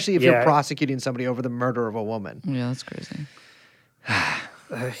 Especially if you're prosecuting somebody over the murder of a woman. Yeah, that's crazy.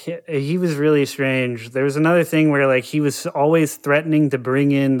 He was really strange. There was another thing where like he was always threatening to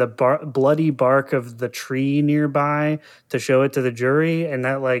bring in the bloody bark of the tree nearby to show it to the jury, and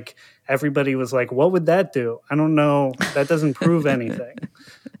that like everybody was like, what would that do? I don't know. That doesn't prove anything.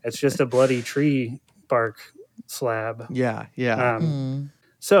 It's just a bloody tree bark slab. Yeah.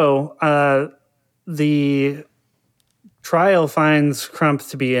 So the trial finds Crump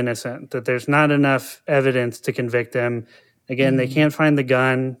to be innocent, that there's not enough evidence to convict him. Again, they can't find the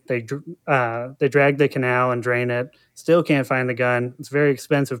gun. They drag the canal and drain it. Still can't find the gun. It's a very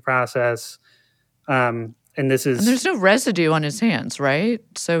expensive process. And there's no residue on his hands, right?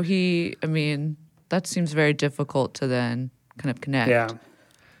 So that seems very difficult to then kind of connect. Yeah.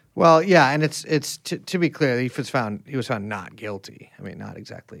 Well, yeah, and it's to be clear, he was found not guilty. I mean, not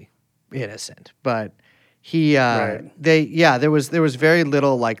exactly innocent, but there was very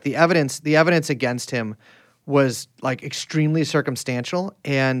little, like the evidence against him was like extremely circumstantial,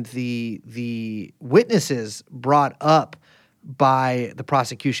 and the witnesses brought up by the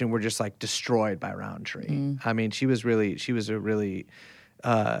prosecution were just like destroyed by Roundtree. I mean, she was really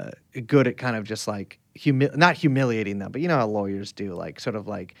good at kind of just like not humiliating them, but you know how lawyers do, like sort of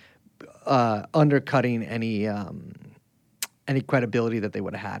like undercutting any credibility that they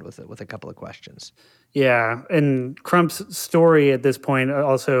would have had with a couple of questions. Yeah, and Crump's story at this point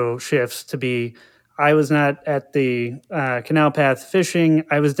also shifts to be, I was not at the canal path fishing.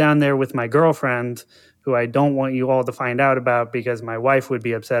 I was down there with my girlfriend, who I don't want you all to find out about because my wife would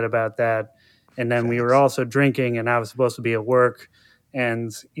be upset about that. And then we were also drinking, and I was supposed to be at work.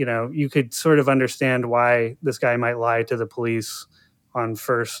 And, you know, you could sort of understand why this guy might lie to the police on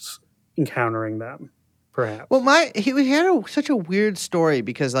first encountering them, perhaps. Well, he had such a weird story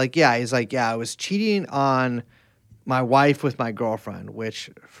because, like, he's like, I was cheating on my wife with my girlfriend, which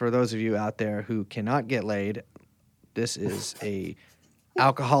for those of you out there who cannot get laid, this is a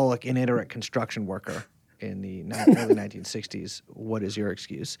alcoholic, illiterate construction worker in the early 1960s. What is your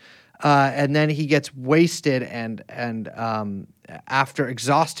excuse? And then he gets wasted and after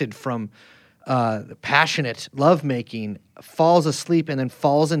exhausted from the passionate lovemaking, falls asleep and then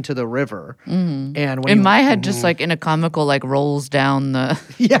falls into the river. Mm-hmm. And in my head, just like in a comical, like rolls down the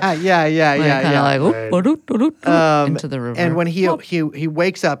into the river. And when he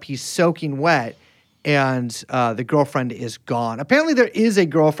wakes up, he's soaking wet, and the girlfriend is gone. Apparently, there is a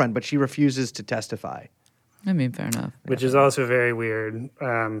girlfriend, but she refuses to testify. I mean, fair enough. Which is also very weird.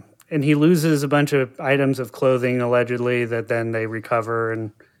 And he loses a bunch of items of clothing, allegedly, that then they recover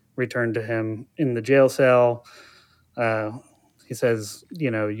and return to him in the jail cell. He says,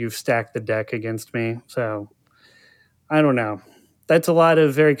 you've stacked the deck against me. So, I don't know. That's a lot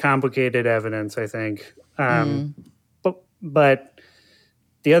of very complicated evidence, I think. But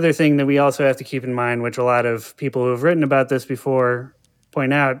the other thing that we also have to keep in mind, which a lot of people who have written about this before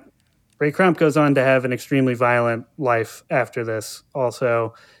point out, Ray Crump goes on to have an extremely violent life after this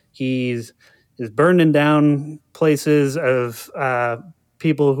also. He's is burning down places of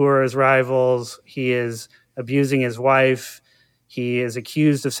people who are his rivals. He is abusing his wife. He is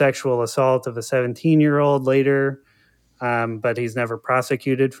accused of sexual assault of a 17-year-old later, but he's never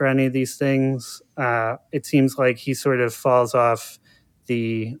prosecuted for any of these things. It seems like he sort of falls off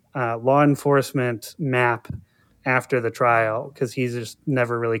the law enforcement map after the trial because he just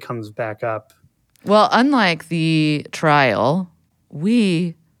never really comes back up. Well, unlike the trial,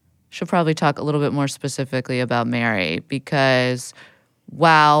 we should probably talk a little bit more specifically about Mary because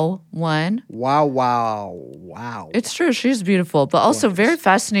wow. It's true. She's beautiful, but also very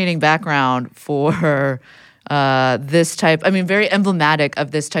fascinating background for this type. I mean, very emblematic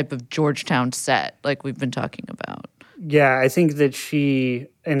of this type of Georgetown set like we've been talking about. Yeah, I think that she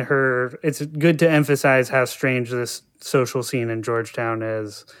and her, it's good to emphasize how strange this social scene in Georgetown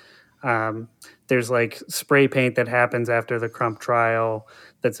is. There's like spray paint that happens after the Crump trial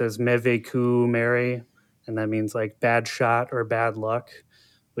that says "Mauvais coup, Mary," and that means like bad shot or bad luck,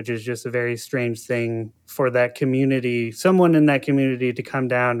 which is just a very strange thing for that community, someone in that community to come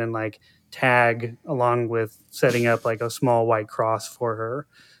down and like tag along with setting up like a small white cross for her.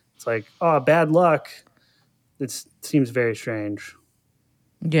 It's like, oh, bad luck. It seems very strange.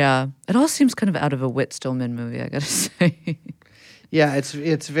 Yeah, it all seems kind of out of a Whit Stillman movie, I gotta say. Yeah,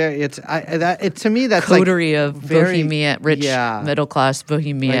 to me that's coterie like of bohemian, rich middle class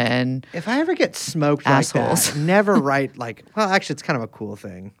bohemian. Like, if I ever get smoked assholes. like that, never write like. Well, actually, it's kind of a cool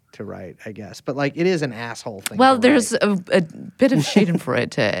thing to write, I guess. But like, it is an asshole thing. Well, there's a bit of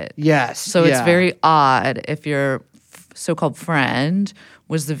Schadenfreude to it. Yes, so it's very odd if your so-called friend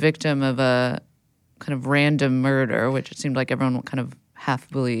was the victim of a kind of random murder, which it seemed like everyone kind of half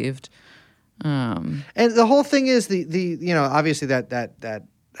believed. And the whole thing is the obviously that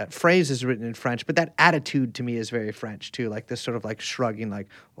phrase is written in French, but that attitude to me is very French too. Like this sort of like shrugging, like,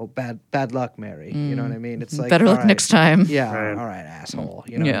 "Oh, bad luck, Mary." You know what I mean? It's like better luck next time. Yeah, right. All right, asshole.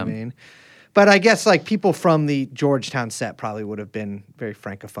 You know what I mean? But I guess like people from the Georgetown set probably would have been very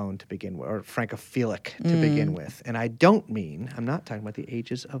francophone to begin with, or francophilic to begin with. And I'm not talking about the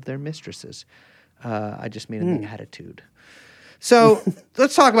ages of their mistresses. I just mean in the attitude. So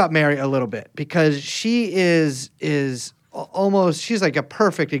let's talk about Mary a little bit because she is almost, she's like a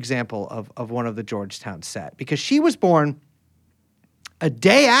perfect example of one of the Georgetown set because she was born a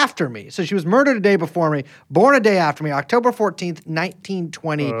day after me. So she was murdered a day before me, born a day after me, October 14th,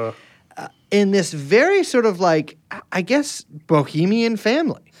 1920, in this very sort of like, I guess, bohemian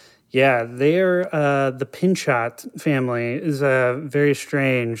family. Yeah, they're the Pinchot family is very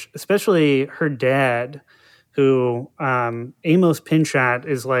strange, especially her dad, who Amos Pinchot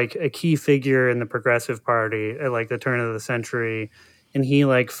is like a key figure in the Progressive Party at like the turn of the century, and he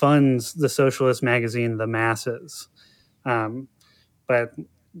like funds the socialist magazine The Masses. But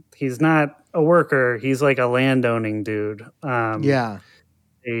he's not a worker; he's like a landowning dude.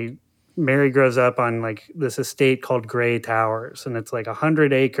 Mary grows up on like this estate called Gray Towers, and it's like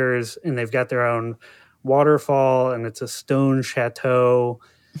 100 acres, and they've got their own waterfall, and it's a stone chateau.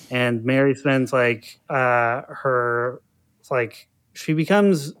 And Mary spends like she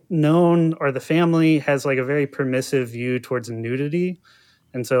becomes known, or the family has like a very permissive view towards nudity,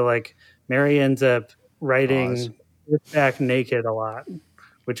 and so like Mary ends up riding back naked a lot,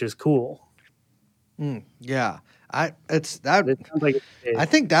 which is cool. Yeah. I I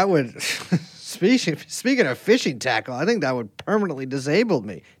think that would speaking of fishing tackle, I think that would permanently disable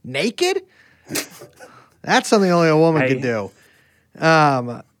me. Naked? That's something only a woman could do.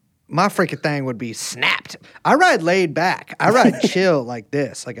 My freaking thing would be snapped. I ride laid back. I ride chill like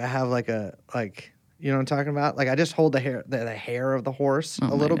this. Like I have like you know what I'm talking about? Like I just hold the hair of the horse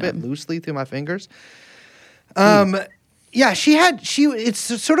a little bit loosely through my fingers. Yeah, it's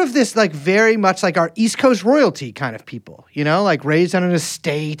sort of this like very much like our East Coast royalty kind of people, you know, like raised on an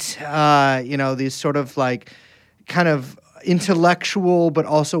estate, these sort of like kind of intellectual but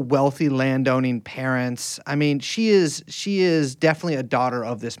also wealthy landowning parents. I mean, she is definitely a daughter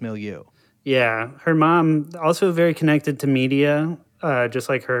of this milieu. Yeah, her mom also very connected to media, just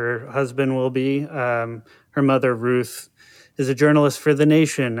like her husband will be. Her mother, Ruth, is a journalist for The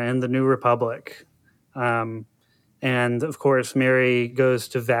Nation and The New Republic. And of course, Mary goes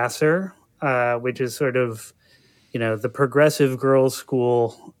to Vassar, which is sort of, the progressive girls'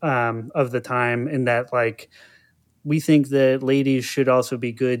 school of the time, in that like we think that ladies should also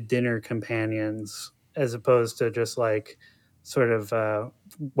be good dinner companions as opposed to just like sort of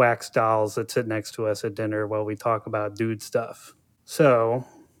wax dolls that sit next to us at dinner while we talk about dude stuff. So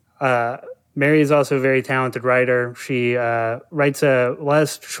Mary is also a very talented writer. She writes a lot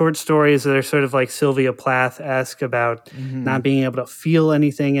of short stories that are sort of like Sylvia Plath-esque about not being able to feel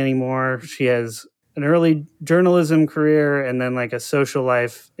anything anymore. She has an early journalism career and then like a social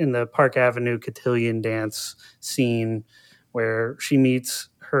life in the Park Avenue cotillion dance scene where she meets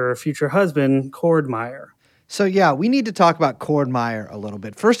her future husband, Cord Meyer. So yeah, we need to talk about Cord Meyer a little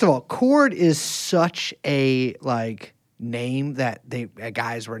bit. First of all, Cord is such a like name that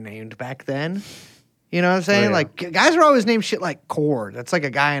guys were named back then. You know what I'm saying? Oh, yeah. Like guys were always named shit like Cord. That's like a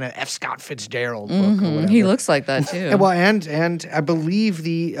guy in an F. Scott Fitzgerald book or whatever. He looks like that too. And, well, and I believe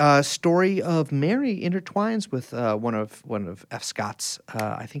the story of Mary intertwines with one of F. Scott's,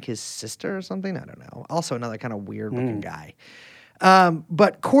 I think his sister or something. I don't know. Also another kind of weird looking guy.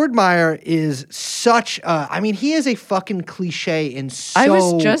 But Cord Meyer is such he is a fucking cliche in so I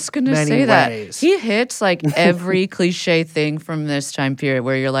was just going to say that. ways. He hits like every cliche thing from this time period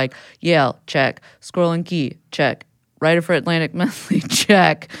where you're like, Yale, check. Squirrel and Key, check. Writer for Atlantic Monthly,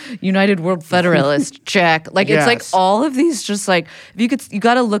 check. United World Federalist, check. Like, it's like Yes. all of these just like, you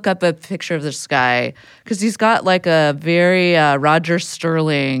got to look up a picture of this guy because he's got like a very Roger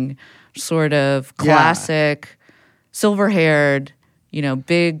Sterling sort of classic, silver-haired,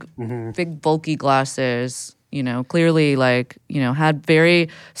 big bulky glasses, clearly like, had very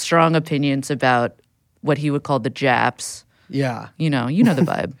strong opinions about what he would call the Japs. Yeah. You know the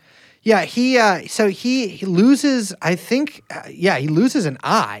vibe. Yeah, he loses, I think, he loses an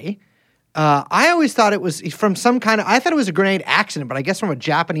eye. I always thought it was from I thought it was a grenade accident, but I guess from a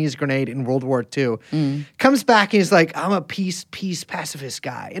Japanese grenade in World War II. Comes back and he's like, I'm a peace pacifist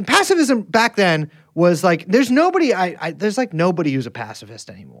guy. And pacifism back then was like, there's nobody who's a pacifist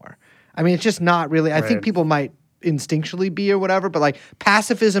anymore. I mean, it's just not really, I think people might instinctually be or whatever, but like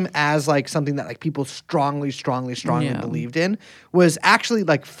pacifism as like something that like people strongly believed in was actually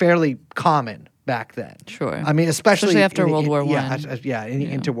like fairly common back then. Sure. I mean, especially after World War I. In the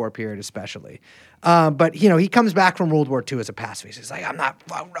interwar period especially. But he comes back from World War II as a pacifist. He's like, I'm not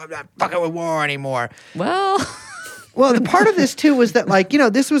fucking with war anymore. Well, the part of this too was that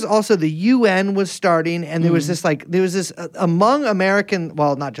this was also the UN was starting, and there was this among American,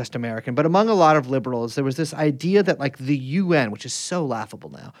 well, not just American, but among a lot of liberals, there was this idea that like the UN, which is so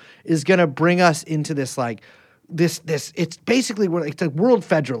laughable now, is going to bring us into this like this it's basically it's like world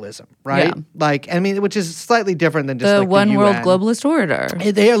federalism, right? Yeah. Like, I mean, which is slightly different than just The like one the world UN. globalist order.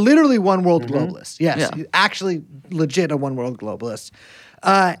 They are literally one world globalists. Yes, Yeah. actually legit a one world globalist.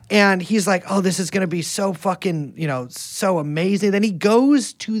 And he's like, oh, this is going to be so fucking, so amazing. Then he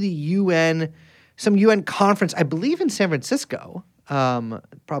goes to the UN, some UN conference, I believe in San Francisco,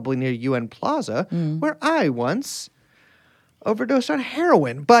 probably near UN Plaza, where I once overdosed on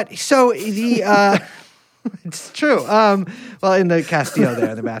heroin. But so the... It's true. Well, in the Castillo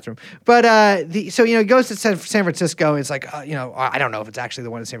there in the bathroom. But he goes to San Francisco. It's like, I don't know if it's actually the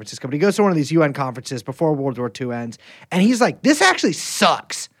one in San Francisco, but he goes to one of these UN conferences before World War II ends. And he's like, this actually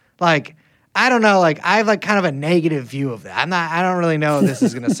sucks. Like, I don't know. Like, I have like kind of a negative view of that. I don't really know if this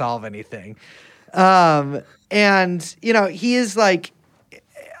is going to solve anything. And he is like,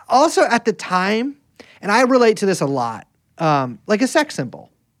 also at the time, and I relate to this a lot, like a sex symbol.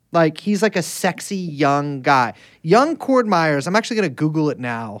 Like, he's like a sexy young guy. Young Cord Myers, I'm actually going to Google it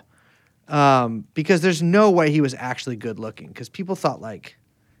now because there's no way he was actually good looking because people thought, like,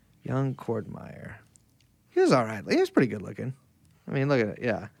 young Cord Meyer. He was all right. He was pretty good looking. I mean, look at it.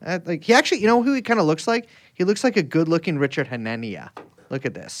 Yeah. Like, he actually, who he kind of looks like? He looks like a good looking Richard Hanania. Look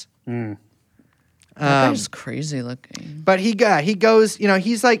at this. That guy's crazy looking. But he goes,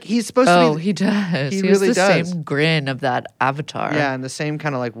 he's like, he's supposed to be. Oh, he does. He He has really the does. same grin of that avatar. Yeah, and the same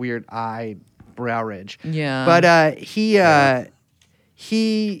kind of like weird eye brow ridge. Yeah. But he's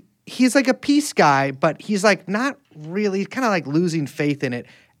like a peace guy, but he's like not really kind of like losing faith in it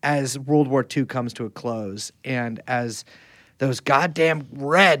as World War II comes to a close and as those goddamn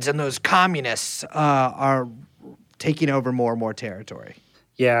Reds and those communists are taking over more and more territory.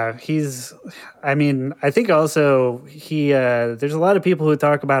 Yeah, I think also there's a lot of people who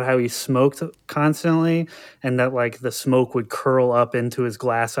talk about how he smoked constantly and that like the smoke would curl up into his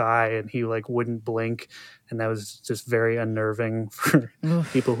glass eye and he like wouldn't blink. And that was just very unnerving for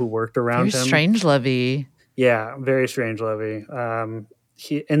people who worked around Very him. strange lovey. Yeah, very strange lovey.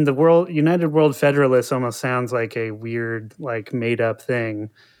 In the United World Federalists almost sounds like a weird, like made up thing.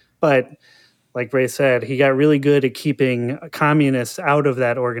 But like Ray said, he got really good at keeping communists out of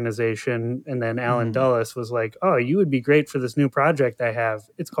that organization. And then Alan Dulles was like, oh, you would be great for this new project I have.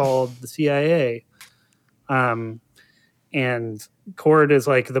 It's called the CIA. And Cord is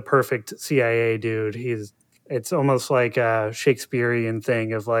like the perfect CIA dude. It's almost like a Shakespearean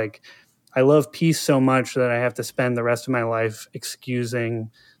thing of like, I love peace so much that I have to spend the rest of my life excusing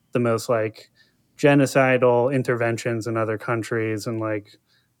the most like genocidal interventions in other countries and like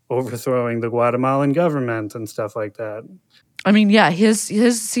overthrowing the Guatemalan government and stuff like that. I mean, yeah, his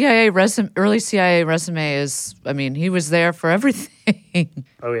CIA resume, early CIA resume is. I mean, he was there for everything.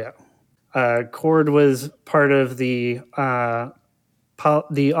 Oh yeah. Cord was part of the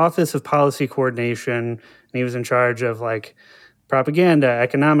Office of Policy Coordination, and he was in charge of like propaganda,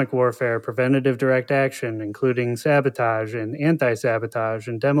 economic warfare, preventative direct action, including sabotage and anti-sabotage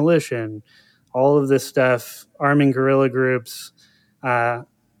and demolition, all of this stuff, arming guerrilla groups,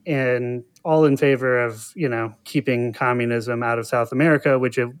 and all in favor of, keeping communism out of South America,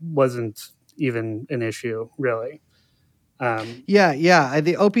 which it wasn't even an issue, really.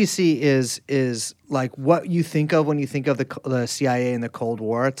 The OPC is like what you think of when you think of the CIA and the Cold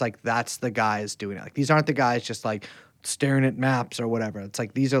War. It's like that's the guys doing it. Like these aren't the guys just like staring at maps or whatever. It's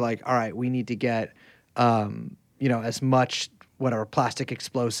like these are like, all right, we need to get as much whatever plastic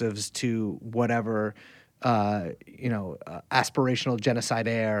explosives to whatever aspirational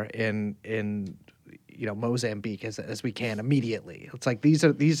genocidaire in Mozambique as we can immediately. It's like these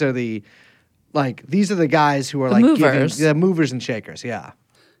are the guys who are The like movers. the movers and shakers. Yeah.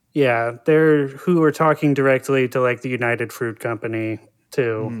 Yeah, they're who are talking directly to like the United Fruit Company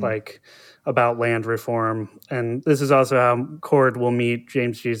too, like about land reform. And this is also how Cord will meet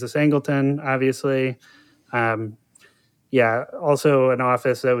James Jesus Angleton, obviously. Also an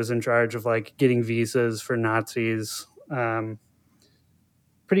office that was in charge of like getting visas for Nazis.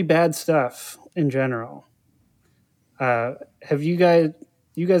 Pretty bad stuff in general. Have you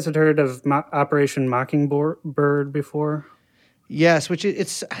guys had heard of Operation Mockingbird before? Yes, which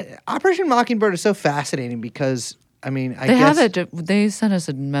it's Operation Mockingbird is so fascinating because They have it. They sent us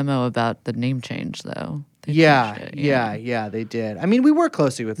a memo about the name change, though. They changed it, they did. I mean, we work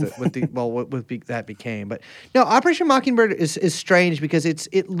closely with that became, but no, Operation Mockingbird is strange because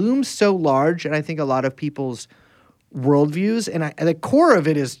it looms so large, and I think a lot of people's worldviews, and the core of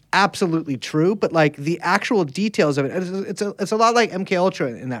it is absolutely true, but like the actual details of it, it's a lot like MK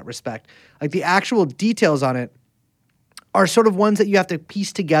Ultra in that respect. Like the actual details on it are sort of ones that you have to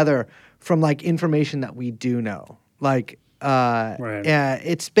piece together from like information that we do know. Like,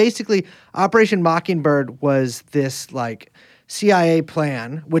 it's basically Operation Mockingbird was this like CIA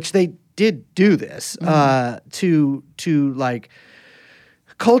plan, which they did do this to like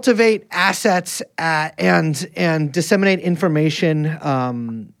cultivate assets and disseminate information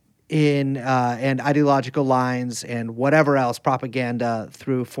and ideological lines and whatever else, propaganda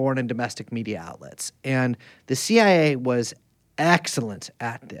through foreign and domestic media outlets. And the CIA was excellent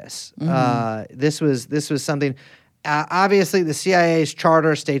at this. This was something. Obviously, the CIA's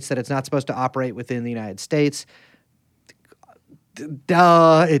charter states that it's not supposed to operate within the United States.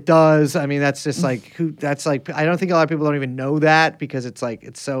 Duh, it does. I mean, that's just like I don't think a lot of people don't even know that because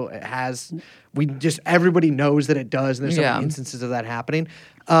everybody knows that it does, and there's so many instances of that happening.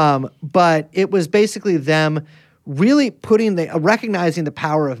 But it was basically them really recognizing the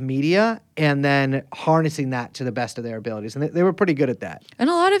power of media and then harnessing that to the best of their abilities. And they were pretty good at that. And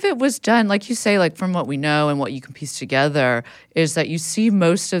a lot of it was done, like you say, like from what we know and what you can piece together, is that you see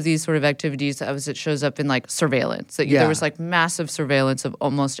most of these sort of activities as it shows up in like surveillance. There was like massive surveillance of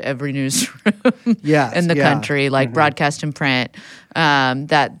almost every newsroom in the country, like broadcast and print.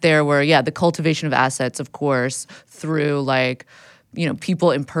 That there were, the cultivation of assets, of course, through like,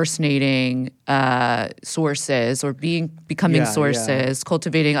 people impersonating sources or becoming sources,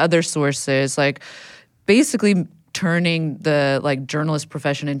 cultivating other sources, like basically turning the like journalist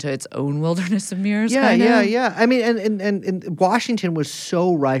profession into its own wilderness of mirrors. Yeah. I mean, and Washington was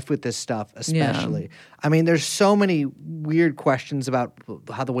so rife with this stuff, especially. I mean, there's so many weird questions about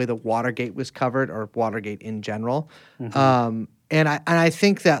how the way the Watergate was covered or Watergate in general. And I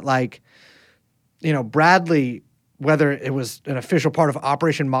think that like, Bradley, whether it was an official part of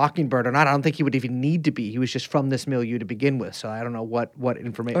Operation Mockingbird or not, I don't think he would even need to be. He was just from this milieu to begin with, so I don't know what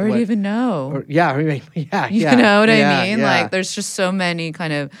information. Or even know. You know what I mean? Yeah. Like, there's just so many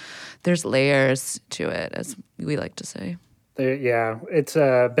there's layers to it, as we like to say. It's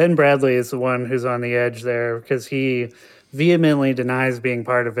Ben Bradley is the one who's on the edge there because he vehemently denies being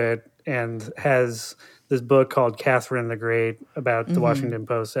part of it and has this book called Catherine the Great about the Washington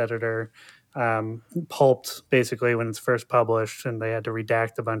Post editor. Pulped basically when it's first published, and they had to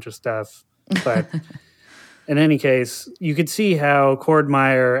redact a bunch of stuff. But in any case, you could see how Cord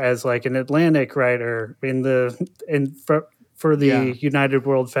Meyer, as like an Atlantic writer for the United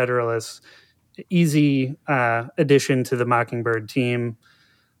World Federalists, easy addition to the Mockingbird team.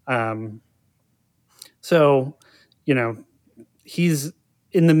 So, he's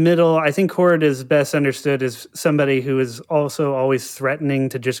in the middle, I think Cord is best understood as somebody who is also always threatening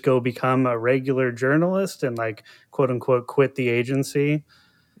to just go become a regular journalist and like quote unquote quit the agency.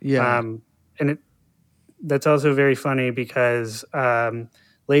 Yeah. And that's also very funny because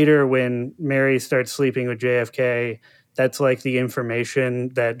later when Mary starts sleeping with JFK, that's like the information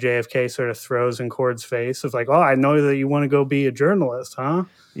that JFK sort of throws in Cord's face of like, oh, I know that you want to go be a journalist, huh?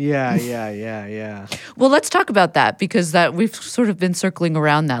 Yeah. Well, let's talk about that because that we've sort of been circling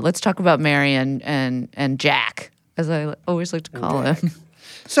around that. Let's talk about Mary and Jack, as I always like to call him.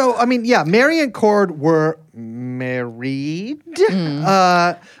 So, I mean, yeah, Mary and Cord were married,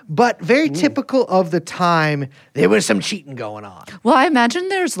 but very typical of the time, there was some cheating going on. Well, I imagine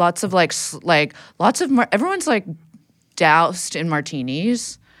there's lots of everyone's like doused in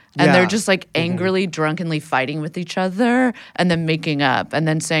martinis. And Yeah. they're just like angrily, drunkenly fighting with each other and then making up and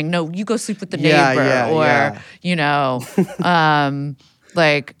then saying, no, you go sleep with the neighbor. You know,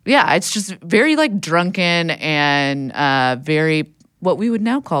 it's just very like drunken and very what we would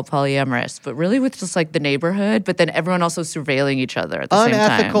now call polyamorous, but really with just like the neighborhood, but then everyone also surveilling each other at the same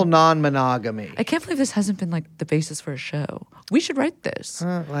time. Unethical non-monogamy. I can't believe this hasn't been like the basis for a show. We should write this.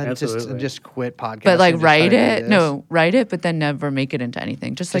 Just quit podcasting. But like and just write try to do it. this. No, write it, but then never make it into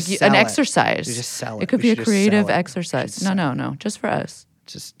anything. Just like Just an sell it. exercise. You just sell it. It could We be a should just sell creative it. exercise. No, just for us.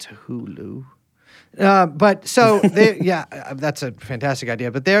 Just to Hulu. But so that's a fantastic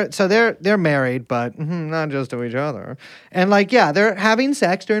idea. But they're married, but not just to each other. And they're having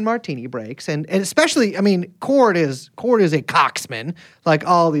sex during martini breaks, and especially, I mean, Cord is a coxman, like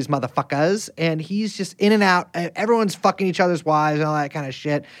all these motherfuckers, and he's just in and out. Everyone's fucking each other's wives and all that kind of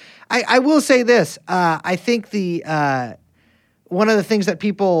shit. I will say this. I think one of the things that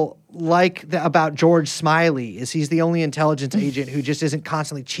people about George Smiley is he's the only intelligence agent who just isn't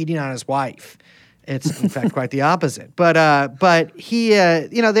constantly cheating on his wife. It's in fact quite the opposite. But he,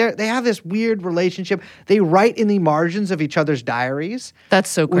 they have this weird relationship. They write in the margins of each other's diaries. That's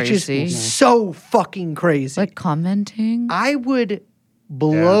so crazy. Which is so fucking crazy. Like commenting. I would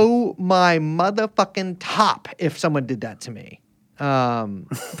blow my motherfucking top if someone did that to me.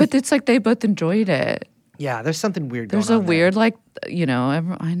 But it's like they both enjoyed it. Yeah, there's something weird going on. There's a weird, I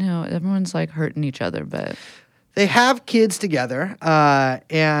know everyone's like hurting each other, but they have kids together,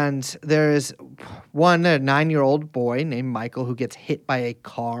 and there's a 9-year-old boy named Michael who gets hit by a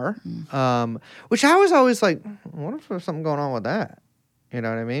car, which I was always like, what if there's something going on with that? You know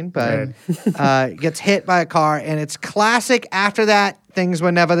what I mean? But gets hit by a car, and it's classic. After that, things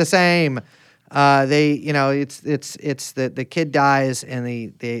were never the same. It's the kid dies,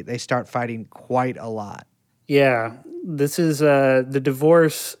 and they start fighting quite a lot. Yeah, this is the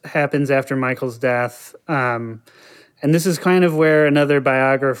divorce happens after Michael's death, and this is kind of where another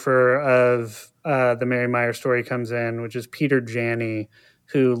biographer of the Mary Meyer story comes in, which is Peter Janney,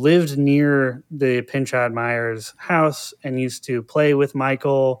 who lived near the Pinchot Meyers' house and used to play with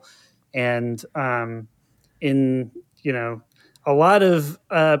Michael, and a lot of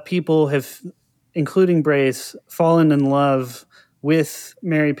people have, including Brace, fallen in love with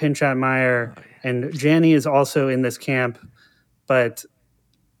Mary Pinchot Meyer. And Janney is also in this camp, but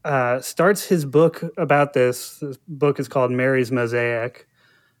starts his book about this. This book is called Mary's Mosaic.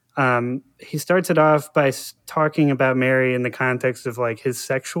 He starts it off by talking about Mary in the context of like his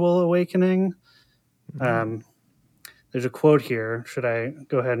sexual awakening. There's a quote here. Should I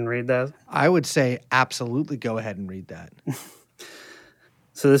go ahead and read that? I would say absolutely go ahead and read that.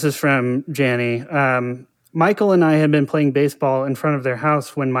 So this is from Janney. Michael and I had been playing baseball in front of their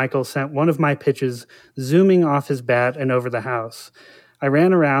house when Michael sent one of my pitches zooming off his bat and over the house. I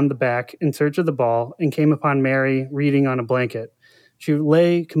ran around the back in search of the ball and came upon Mary reading on a blanket. She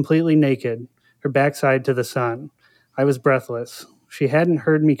lay completely naked, her backside to the sun. I was breathless. She hadn't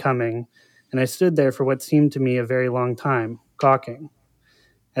heard me coming, and I stood there for what seemed to me a very long time, gawking.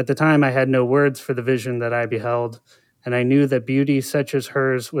 At the time, I had no words for the vision that I beheld, and I knew that beauty such as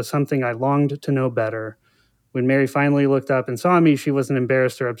hers was something I longed to know better. When Mary finally looked up and saw me, she wasn't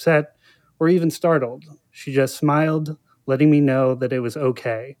embarrassed or upset or even startled. She just smiled, letting me know that it was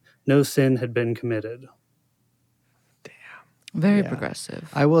okay. No sin had been committed. very progressive.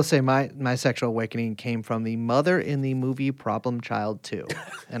 I will say my sexual awakening came from the mother in the movie Problem Child 2.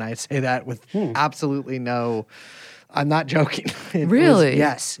 And I say that with absolutely no, I'm not joking. Really?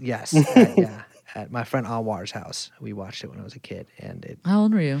 Yes. At my friend Anwar's house. We watched it when I was a kid. And How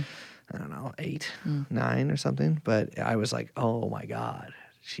old were you? I don't know, 8, 9 or something. But I was like, oh my God,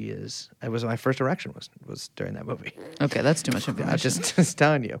 she is. It was my first erection was during that movie. Okay, that's too much information. I'm just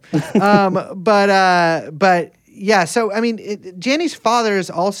telling you. But yeah, so I mean, Janney's father is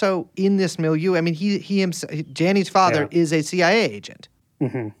also in this milieu. I mean, he himself, Janney's father is a CIA agent.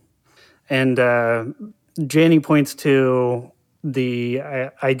 And Janie points to the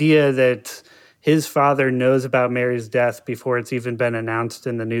idea that his father knows about Mary's death before it's even been announced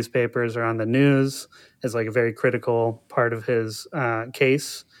in the newspapers or on the news as like a very critical part of his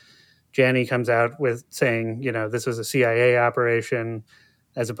case. Janie comes out with saying, this was a CIA operation,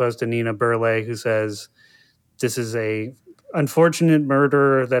 as opposed to Nina Burleigh, who says this is a unfortunate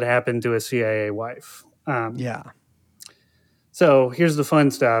murder that happened to a CIA wife. So here's the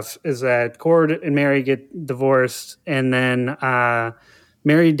fun stuff, is that Cord and Mary get divorced, and then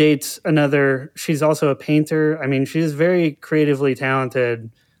Mary dates another. She's also a painter. I mean, she's very creatively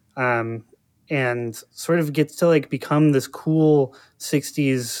talented, and sort of gets to like become this cool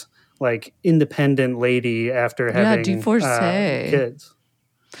 60s like independent lady after having divorcee. Kids.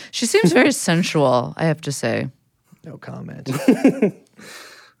 She seems very sensual, I have to say. No comment.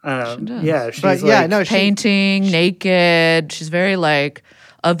 She's painting, naked. She's very like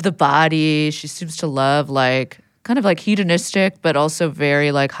of the body. She seems to love like kind of like hedonistic, but also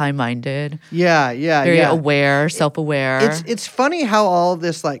very like high-minded. Very aware, self-aware. It's funny how all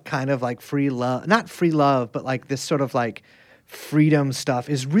this like kind of like not free love, but like this sort of like freedom stuff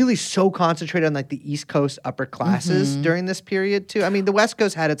is really so concentrated on like the East Coast upper classes during this period too. I mean, the West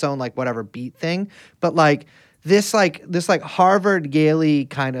Coast had its own like whatever beat thing, but like this Harvard Yale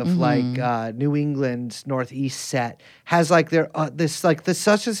kind of like New England Northeast set has like this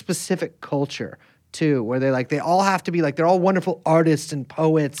such a specific culture too, where they all have to be like, they're all wonderful artists and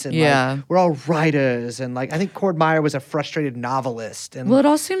poets, and like, we're all writers, and like I think Cord Meyer was a frustrated novelist, and it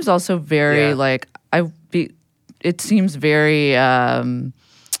all seems also very it seems very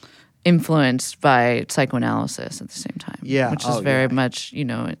influenced by psychoanalysis at the same time. Which is very much,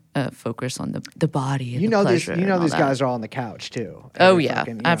 focus on the body and the pleasure. These guys are all on the couch too.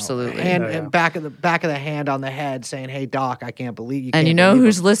 Absolutely. And back of the hand on the head saying, "Hey doc, I can't believe you." And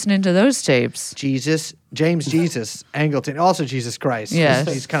who's listening to those tapes? James Jesus Angleton, also Jesus Christ.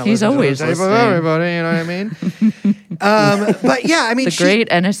 Yes, he's always listening. Everybody, you know what I mean? But yeah, I mean, the great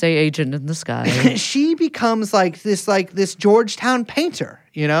NSA agent in the sky. She becomes like this Georgetown painter,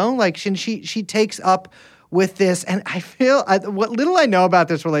 like she takes up with this, and I feel what little I know about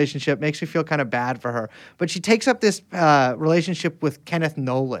this relationship makes me feel kind of bad for her. But she takes up this relationship with Kenneth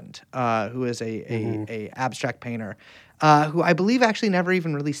Noland, who is a abstract painter, who I believe actually never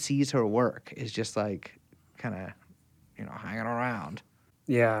even really sees her work. Is just like kind of hanging around.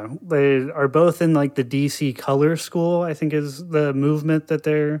 Yeah, they are both in like the DC Color School, I think is the movement that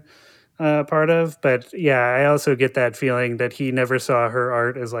they're part of. But yeah, I also get that feeling that he never saw her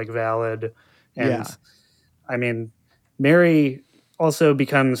art as like valid. And I mean, Mary also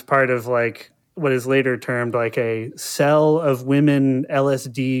becomes part of like what is later termed like a cell of women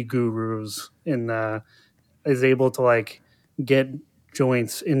LSD gurus, is able to like get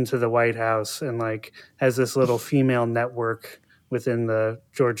joints into the White House, and like has this little female network within the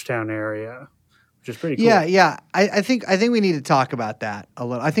Georgetown area, which is pretty cool. Yeah. I think we need to talk about that a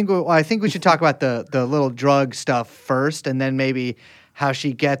little. I think we should talk about the little drug stuff first, and then maybe how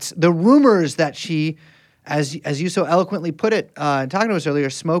she gets the rumors that she, as you so eloquently put it, talking to us earlier,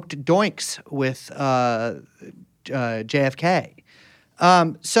 smoked doinks with JFK.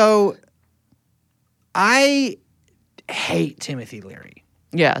 So I hate Timothy Leary.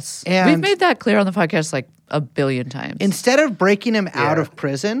 Yes. And we've made that clear on the podcast like a billion times. Instead of breaking him out of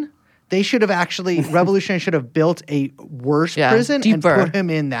prison, they should have actually, Revolutionary should have built a worse prison deeper. And put him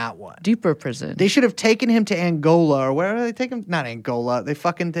in that one. Deeper prison. They should have taken him to Angola, or where did they take him? Not Angola. They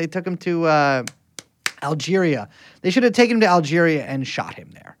took him to Algeria. They should have taken him to Algeria and shot him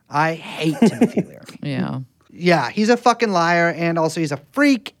there. I hate Timothy Leary. Yeah, he's a fucking liar, and also he's a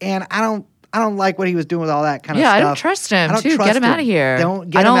freak, and I don't like what he was doing with all that kind of stuff. Yeah, I don't trust him, too. Get him out of here. I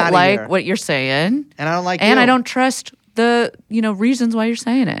don't like what you're saying. And I don't like And I don't trust the, reasons why you're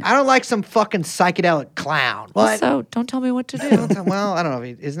saying it. I don't like some fucking psychedelic clown. But, so don't tell me what to do. Well, I don't know.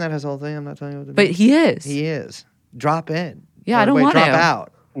 Isn't that his whole thing? I'm not telling you what to do. But he is. He is. Drop in. Yeah, I don't want drop to.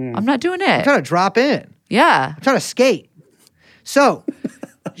 out. I'm not doing it. I'm trying to drop in. Yeah. I'm trying to skate. So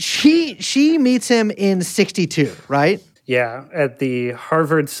she meets him in 62, right? Yeah, at the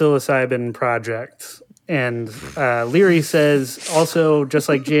Harvard Psilocybin Project. And Leary says, also, just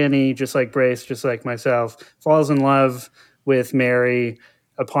like Janie, just like Brace, just like myself, falls in love with Mary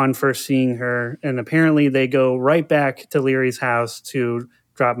upon first seeing her. And apparently they go right back to Leary's house to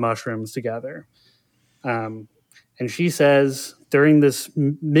drop mushrooms together. And she says, during this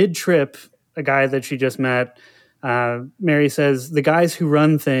mid-trip, a guy that she just met, Mary says, the guys who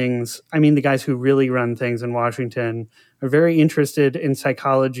really run things in Washington are very interested in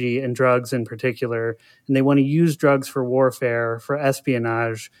psychology and drugs in particular, and they want to use drugs for warfare, for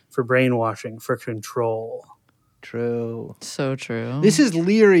espionage, for brainwashing, for control. True. So true. This is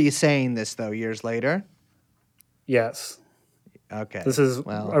Leary saying this, though, years later. Yes. Okay. This is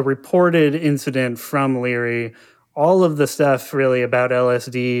a reported incident from Leary. All of the stuff really about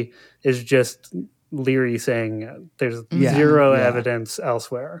LSD is just Leary saying it. There's zero evidence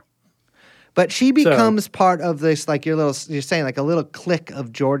elsewhere. But she becomes part of this, like you're saying, like a little clique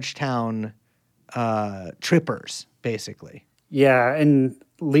of Georgetown trippers, basically. Yeah, and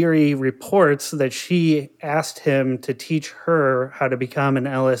Leary reports that she asked him to teach her how to become an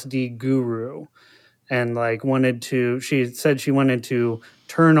LSD guru, and she said she wanted to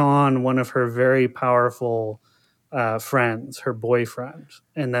turn on one of her very powerful friends, her boyfriend.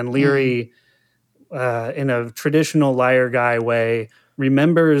 And then Leary, in a traditional liar guy way,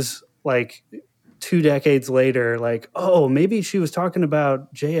 remembers 2 decades later, oh, maybe she was talking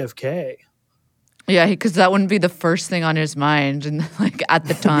about JFK. Yeah, because that wouldn't be the first thing on his mind, and at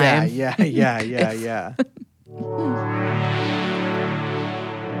the time. Yeah.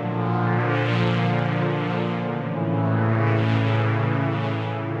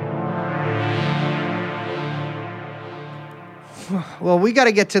 Well, we got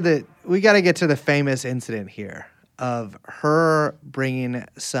to get to the famous incident here of her bringing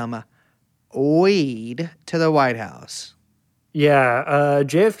some weed to the White House. Yeah,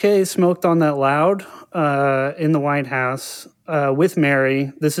 JFK smoked on that loud in the White House with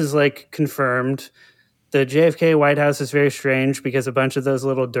Mary. This is confirmed. The JFK White House is very strange because a bunch of those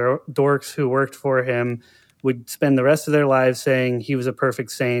little dorks who worked for him would spend the rest of their lives saying he was a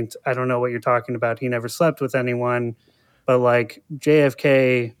perfect saint. I don't know what you're talking about. He never slept with anyone. But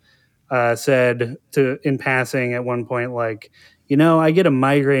JFK said in passing at one point, I get a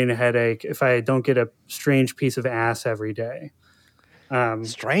migraine headache if I don't get a strange piece of ass every day.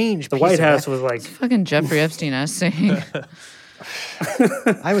 Strange. The White House was it's fucking Jeffrey Epstein-esque saying.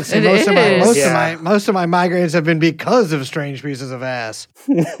 I would say most of my migraines have been because of strange pieces of ass.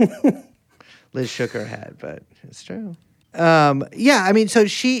 Liz shook her head, but it's true. So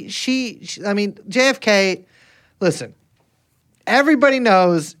JFK. Listen, everybody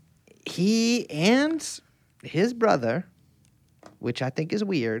knows he and his brother, which I think is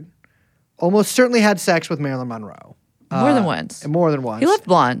weird, almost certainly had sex with Marilyn Monroe. More than once. More than once. He loved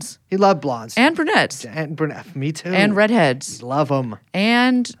blondes. He loved blondes. And brunettes. Me too. And redheads. Love them.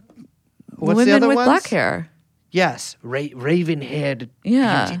 And What's women the other with ones? Black hair. Yes. Raven-haired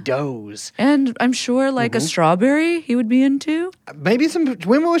beauty does. And I'm sure a strawberry he would be into. Maybe some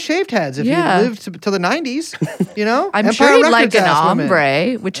women with shaved heads if he lived till the 90s, I'm Empire sure he'd like Records an ass women.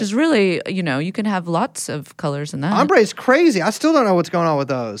 ombre, which is really, you can have lots of colors in that. Ombre is crazy. I still don't know what's going on with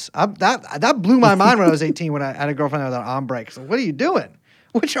those. That blew my mind when I was 18 when I had a girlfriend with an ombre. So what are you doing?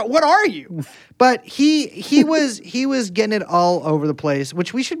 What are you? But he was getting it all over the place,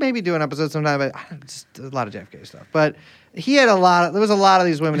 which we should maybe do an episode sometime. But just a lot of JFK stuff. But he had there was a lot of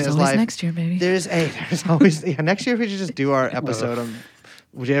these women in his life. Next year, baby. There's always next year we should just do our episode on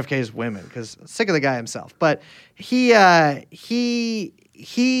JFK's women because sick of the guy himself. But the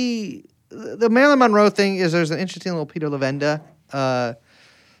Marilyn Monroe thing is there's an interesting little Peter Levenda.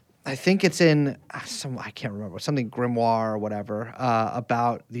 I think it's in I can't remember, something grimoire or whatever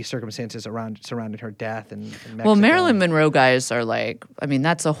about the circumstances surrounding her death in Mexico. Well, Marilyn Monroe guys are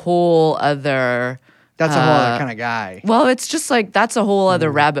that's a whole other. That's a whole other kind of guy. Well, it's just that's a whole other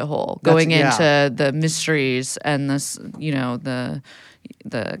rabbit hole going into the mysteries and this, the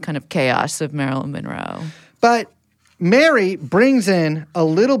kind of chaos of Marilyn Monroe. But Mary brings in a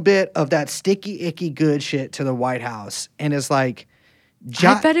little bit of that sticky, icky good shit to the White House and is like,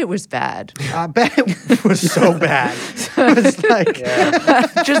 I bet it was bad. I bet it was so bad. It was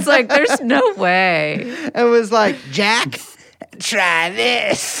just there's no way. It was like, Jack, try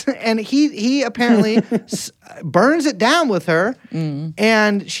this. And he apparently burns it down with her.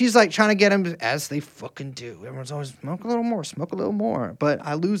 And she's trying to get him, as they fucking do. Everyone's always, smoke a little more. But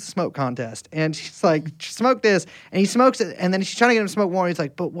I lose the smoke contest. And she's like, smoke this. And he smokes it. And then she's trying to get him to smoke more. And he's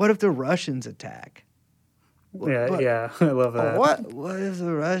like, but what if the Russians attack? Yeah, I love that. What if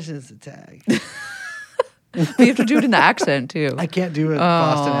the Russians attack? But you have to do it in the accent too. I can't do a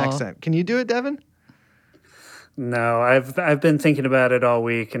Boston accent. Can you do it, Devin? No, I've been thinking about it all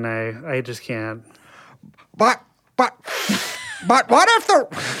week, and I just can't. But what if the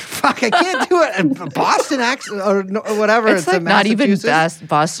fuck? I can't do it in Boston accent or whatever. It's not even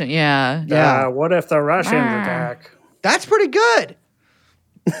Boston. Yeah. What if the Russians attack? That's pretty good.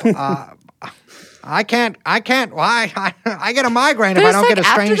 I can't. Why? I get a migraine if I don't get a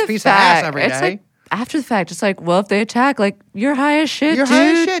strange piece of ass every day. after the fact, it's like, well, if they attack, like, you're high as shit, You're dude.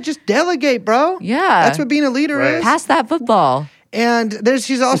 high as shit. Just delegate, bro. Yeah. That's what being a leader Right. is. Pass that football. And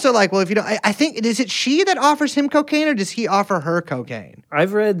she's also like, well, if you don't, I think, is it she that offers him cocaine or does he offer her cocaine?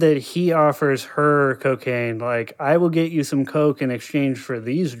 I've read that he offers her cocaine. Like, I will get you some coke in exchange for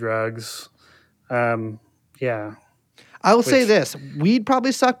these drugs. Yeah. I will say this: weed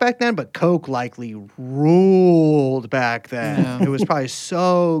probably sucked back then, but coke likely ruled back then. Yeah. It was probably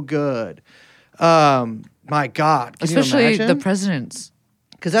so good. My God, can Especially you the imagine? presidents.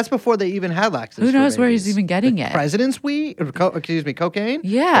 Because that's before they even had laxatives. Who for knows where he's babies. even getting The it? President's weed, or cocaine.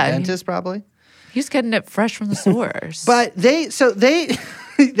 Yeah. The dentist probably. He's getting it fresh from the source. But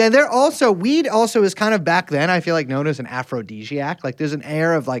they're also, weed also is kind of back then, I feel like, known as an aphrodisiac. Like there's an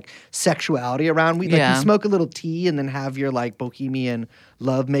air of like sexuality around weed. Like Yeah. you smoke a little tea and then have your like bohemian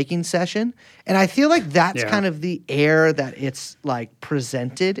love making session. And I feel like that's Yeah. kind of the air that it's like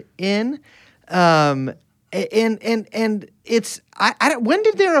presented in. And it's, I don't, when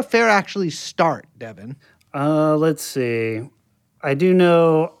did their affair actually start, Devin? Let's see. I do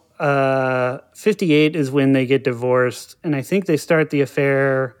know 58 is when they get divorced, and I think they start the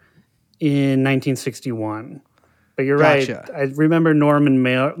affair in 1961. But you're Gotcha. right. I remember Norman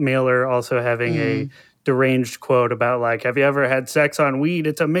Mailer also having a deranged quote about like, "Have you ever had sex on weed?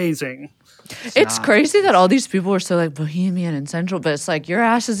 It's amazing." it's crazy that all these people are so like bohemian and sensual, but it's like your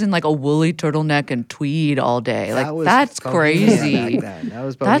ass is in like a woolly turtleneck and tweed all day. Like That was that's bohemian crazy. back then. That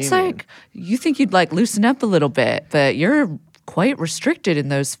was bohemian. That's like you think you'd like loosen up a little bit, but you're quite restricted in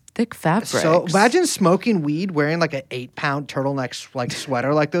those thick fabrics. So imagine smoking weed wearing like an 8-pound turtleneck like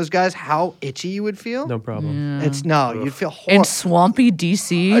sweater like those guys. How itchy you would feel? No problem. It's you'd feel in horrible. swampy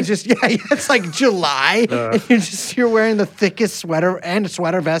DC. It's like July, and you're wearing the thickest sweater and a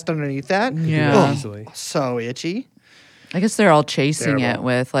sweater vest underneath that. Yeah. Oh, Easily. so itchy. I guess they're all chasing it Terrible.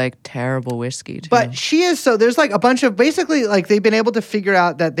 with like terrible whiskey too. But she is there's like a bunch of basically like they've been able to figure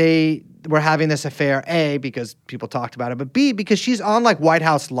out that they were having this affair, A, because people talked about it, but B, because she's on like White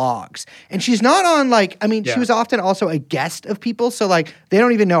House logs. And she's not on like, I mean, she was often also a guest of people. So like they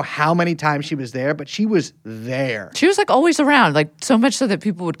don't even know how many times she was there, but she was there. she was like always around, like so much so that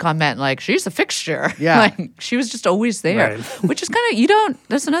people would comment like she's a fixture. Yeah. Like she was just always there. Right. Which is kind of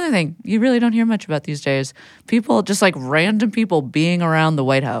that's another thing. You really don't hear much about these days. People just like random people being around the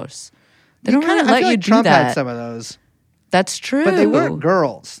White House. They don't really I let feel you like do Trump that. had some of those, That's true. but they weren't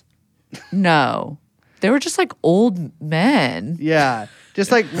girls. No. They were just like old men. Yeah. Just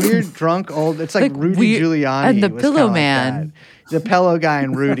like weird, drunk, old. It's like, Like Rudy weird- Giuliani. and the was pillow kinda like man. that. The pillow guy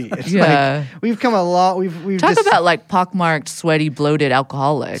and Rudy. It's Yeah. like, we've come a lot. We've Talk just, about like pockmarked, sweaty, bloated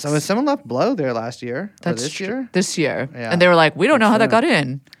alcoholics. So someone left blow there last year or this true. year? This year. Yeah. And they were like, we don't know how that got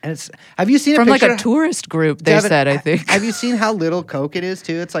in. And it's, have you seen From a like picture? a tourist group, they Devin, said, I think. Have you seen how little Coke it is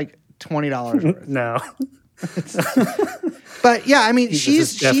too? It's like $20 worth. No. But yeah, I mean, This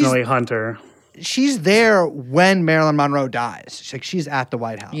is definitely Hunter. she's there when Marilyn Monroe dies. She's at the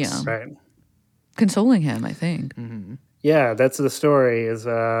White House. Yeah. Right. Consoling him, I think. Yeah, that's the story, is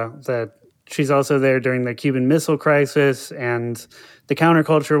that she's also there during the Cuban Missile Crisis, and the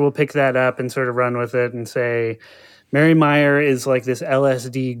counterculture will pick that up and sort of run with it and say, Mary Meyer is like this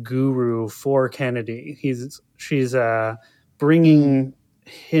LSD guru for Kennedy. She's bringing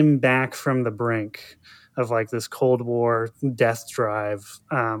him back from the brink of like this Cold War death drive.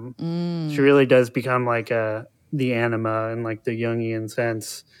 She really does become like the anima in like the Jungian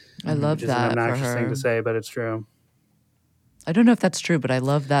sense. I love Which is an that for obnoxious thing her. to say, but it's true. I don't know if that's true, but I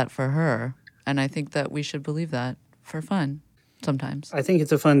love that for her. And I think that we should believe that for fun sometimes. I think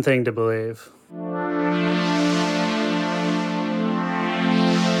it's a fun thing to believe.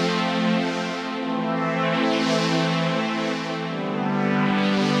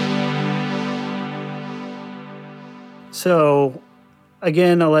 So,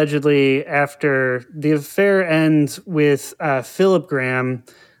 again, allegedly, after the affair ends with Philip Graham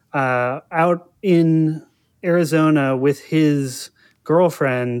out in Arizona with his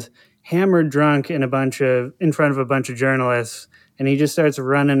girlfriend, hammered drunk in front of a bunch of journalists, and he just starts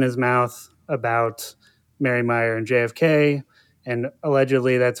running his mouth about Mary Meyer and JFK, and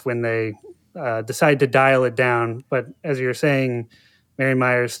allegedly that's when they decide to dial it down. But as you're saying, Mary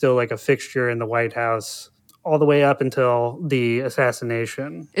Meyer is still like a fixture in the White House all the way up until the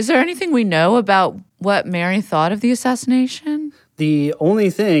assassination. Is there anything we know about what Mary thought of the assassination? The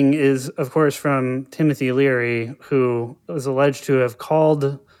only thing is, of course, from Timothy Leary, who was alleged to have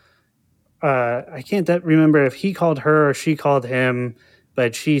called, I can't remember if he called her or she called him,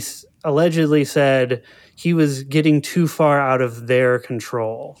 but she allegedly said he was getting too far out of their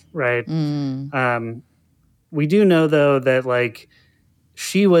control, right? We do know, though, that like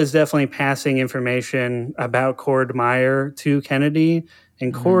she was definitely passing information about Cord Meyer to Kennedy,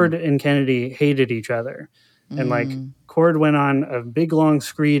 and Cord and Kennedy hated each other. And like Cord went on a big long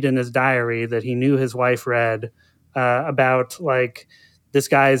screed in his diary that he knew his wife read about like, this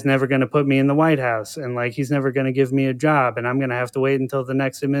guy is never going to put me in the White House, and like he's never going to give me a job, and I'm going to have to wait until the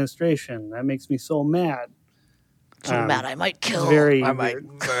next administration. That makes me so mad. So mad I might kill. I might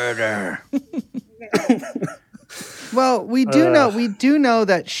murder. Well, we do know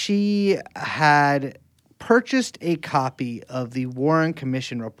that she had purchased a copy of the Warren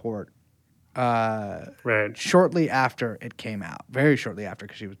Commission report Right. shortly after it came out, very shortly after,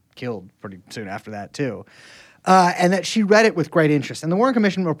 because she was killed pretty soon after that too. And that she read it with great interest. And the Warren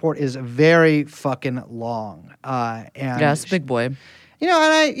Commission report is very fucking long. And Yes, big boy. You know,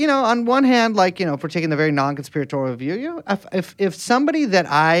 and on one hand, like, you know, if we're taking the very non-conspiratorial view, you know, if somebody that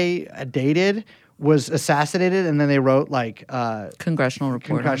I dated was assassinated and then they wrote like Congressional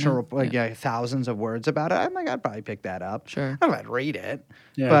report. thousands of words about it, I'm like, I'd probably pick that up. Sure. I don't know if I'd read it,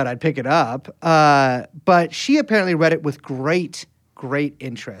 Yeah. but I'd pick it up. But she apparently read it with great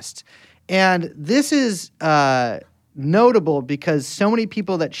interest. And this is notable because so many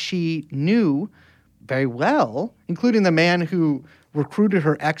people that she knew very well, including the man who recruited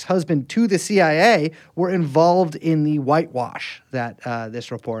her ex-husband to the CIA, were involved in the whitewash that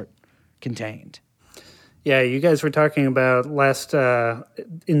this report contained. Yeah, you guys were talking about last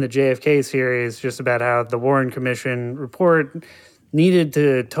in the JFK series just about how the Warren Commission report needed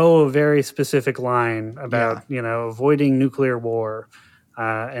to toe a very specific line about, you know, avoiding nuclear war.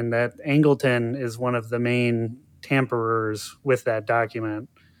 And that Angleton is one of the main tamperers with that document.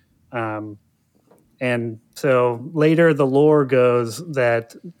 And so later the lore goes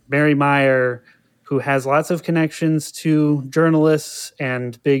that Mary Meyer, who has lots of connections to journalists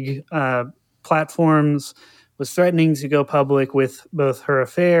and big platforms, was threatening to go public with both her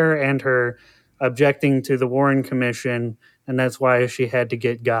affair and her objecting to the Warren Commission, and that's why she had to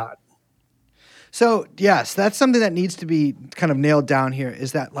get got. So, yes, that's something that needs to be kind of nailed down here,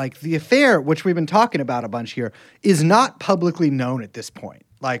 is that, like, the affair, which we've been talking about a bunch here, is not publicly known at this point,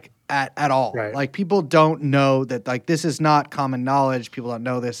 like, at all. Right. Like, people don't know that, like, this is not common knowledge. People don't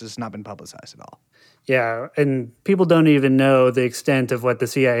know this. It's not been publicized at all. Yeah, and people don't even know the extent of what the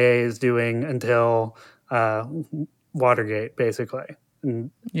CIA is doing until Watergate, basically. And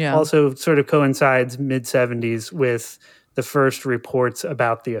Yeah. also sort of coincides mid-'70s with the first reports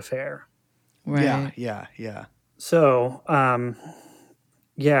about the affair. Right. Yeah. So,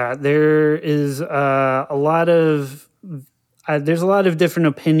 there is a lot of there's a lot of different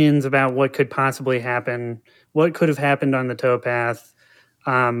opinions about what could possibly happen, what could have happened on the towpath.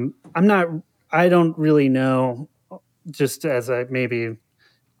 I don't really know. Just as a maybe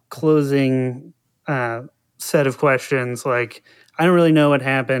closing set of questions, like I don't really know what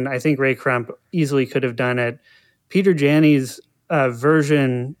happened. I think Ray Crump easily could have done it. Peter Janney's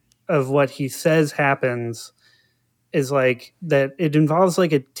version of what he says happens is like that it involves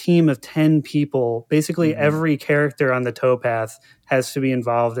like a team of 10 people. Basically every character on the towpath has to be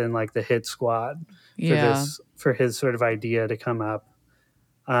involved in like the hit squad for his sort of idea to come up.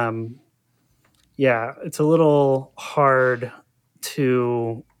 It's a little hard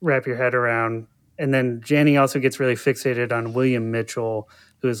to wrap your head around. And then Janney also gets really fixated on William Mitchell,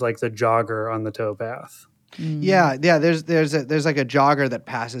 who is like the jogger on the towpath. Yeah. There's like a jogger that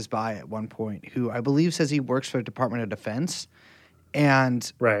passes by at one point who I believe says he works for the Department of Defense,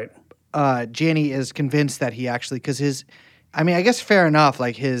 and Right. Janney is convinced that he actually, because I guess fair enough.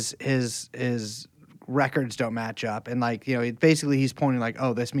 Like his records don't match up, and like, you know, basically he's pointing like,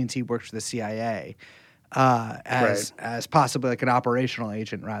 oh, this means he works for the CIA as possibly like an operational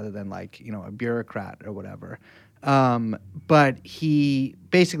agent rather than like, you know, a bureaucrat or whatever. But he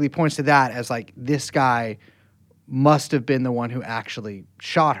basically points to that as like, this guy must have been the one who actually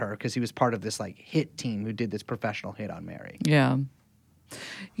shot her because he was part of this like hit team who did this professional hit on Mary. Yeah.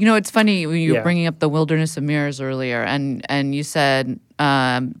 You know, it's funny when you were bringing up the Wilderness of Mirrors earlier, and you said,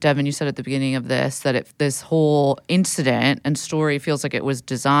 Devin, you said at the beginning of this that this whole incident and story feels like it was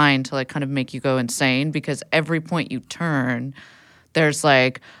designed to like kind of make you go insane, because every point you turn, there's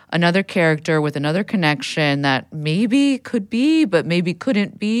like another character with another connection that maybe could be, but maybe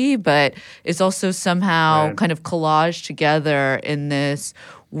couldn't be, but is also somehow kind of collaged together in this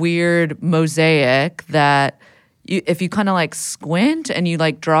weird mosaic that if you kind of like squint and you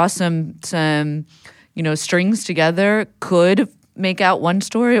like draw some you know, strings together, could make out one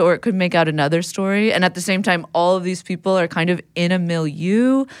story or it could make out another story. And at the same time, all of these people are kind of in a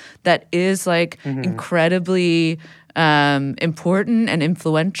milieu that is like incredibly important and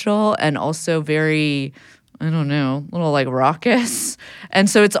influential, and also very I don't know, a little like raucous. And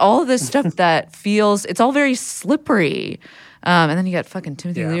so it's all this stuff that feels, it's all very slippery. And then you got fucking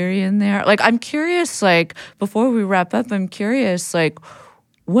Timothy Leary in there. Like, I'm curious, like, before we wrap up, I'm curious, like,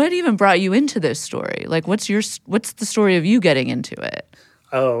 what even brought you into this story? Like, what's the story of you getting into it?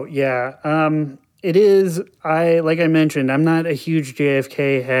 Oh, yeah. It is, like I mentioned, I'm not a huge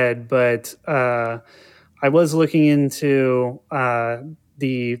JFK head, but I was looking into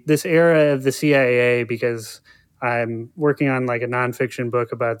this era of the CIA because I'm working on like a nonfiction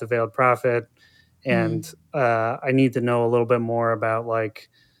book about the Veiled Prophet, and I need to know a little bit more about like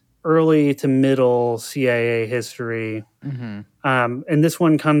early to middle CIA history. And this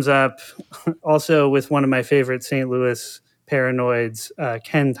one comes up also with one of my favorite St. Louis paranoids,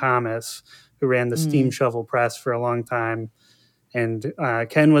 Ken Thomas, who ran the Steam Shovel Press for a long time. And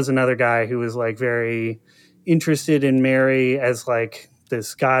Ken was another guy who was like very interested in Mary as like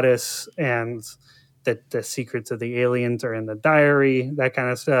this goddess, and that the secrets of the aliens are in the diary, that kind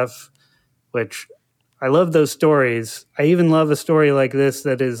of stuff, which I love those stories. I even love a story like this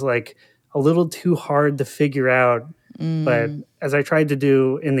that is like a little too hard to figure out. But as I tried to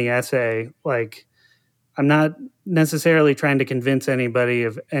do in the essay, like, I'm not necessarily trying to convince anybody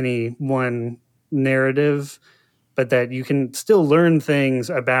of any one narrative, but that you can still learn things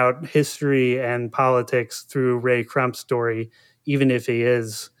about history and politics through Ray Crump's story, even if he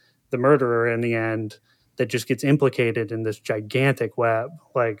is the murderer in the end, that just gets implicated in this gigantic web.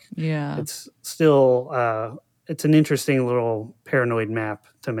 Like, it's still, it's an interesting little paranoid map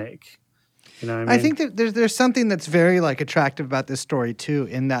to make. You know what I mean? I think that there's something that's very like attractive about this story too,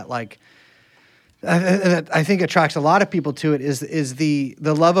 in that like I think attracts a lot of people to it is the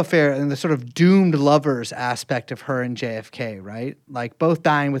love affair and the sort of doomed lovers aspect of her and JFK, right? Like both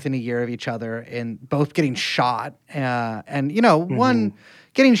dying within a year of each other and both getting shot, and you know one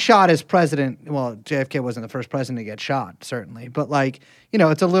getting shot as president. Well, JFK wasn't the first president to get shot, certainly, but like you know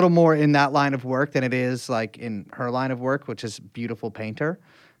it's a little more in that line of work than it is like in her line of work, which is beautiful painter.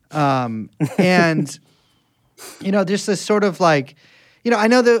 And you know, there's this sort of like, you know, I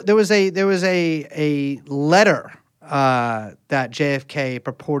know there was a letter that JFK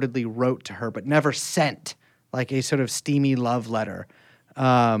purportedly wrote to her, but never sent, like a sort of steamy love letter,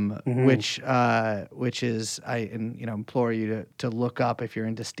 which is you know implore you to look up if you're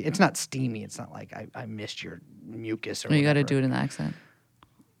into. It's not steamy. It's not like I missed your mucus or. Well, you got to whatever. do it in the accent.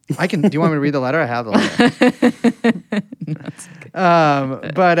 I can. Do you want me to read the letter? I have the letter.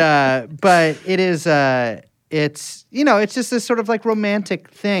 But it is. It's you know. It's just this sort of like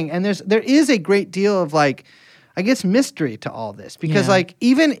romantic thing, and there is a great deal of like, I guess, mystery to all this because like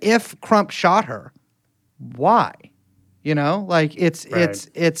even if Crump shot her, why? You know, like it's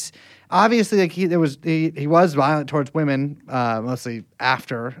obviously like he was violent towards women, mostly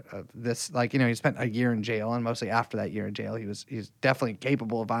after this. Like you know, he spent a year in jail, and mostly after that year in jail, he's definitely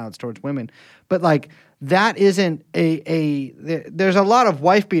capable of violence towards women. But like that isn't there's a lot of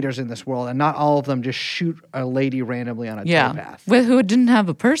wife beaters in this world, and not all of them just shoot a lady randomly on a towpath. With who didn't have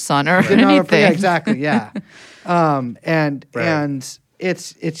a purse on her or anything. Yeah, exactly. Yeah, and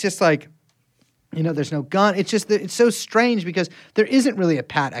it's just like. You know, there's no gun. It's just it's so strange because there isn't really a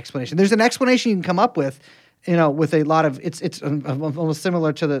pat explanation. There's an explanation you can come up with, you know, with a lot of it's almost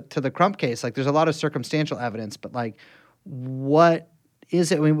similar to the Crump case. Like there's a lot of circumstantial evidence, but like, what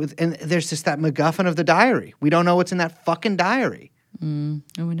is it? I mean, and there's just that MacGuffin of the diary. We don't know what's in that fucking diary. And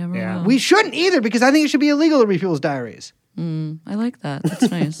we never will. We shouldn't either because I think it should be illegal to read people's diaries. I like that. That's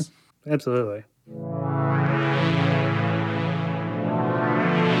nice. Absolutely.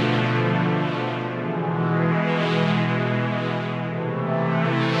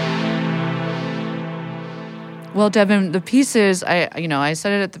 Well, Devin, the piece is, I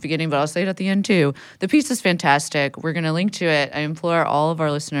said it at the beginning, but I'll say it at the end too. The piece is fantastic. We're going to link to it. I implore all of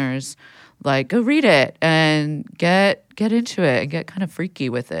our listeners, like, go read it and get into it and get kind of freaky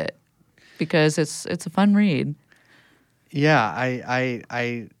with it because it's a fun read. Yeah,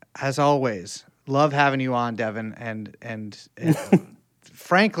 I as always, love having you on, Devin, and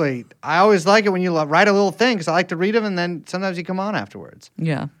frankly, I always like it when you write a little thing because I like to read them and then sometimes you come on afterwards.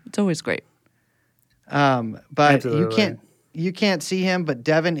 Yeah, it's always great. But Absolutely. you can't see him, but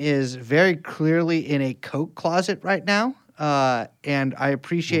Devin is very clearly in a coat closet right now. And I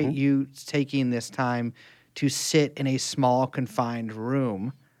appreciate you taking this time to sit in a small confined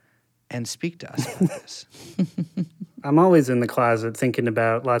room and speak to us about this. I'm always in the closet thinking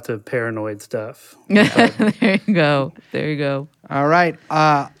about lots of paranoid stuff. There you go. All right.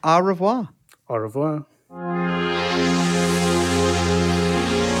 Au revoir. Au revoir.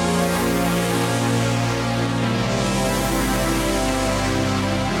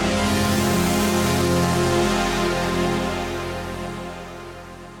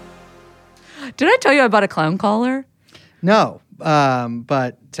 Did I tell you I bought a clown collar? No,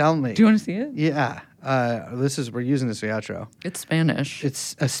 but tell me. Do you want to see it? Yeah. We're using this for the outro. It's Spanish.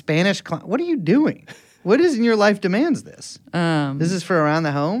 It's a Spanish clown. What are you doing? What is in your life demands this? This is for around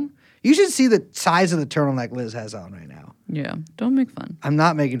the home? You should see the size of the turtleneck Liz has on right now. Yeah, don't make fun. I'm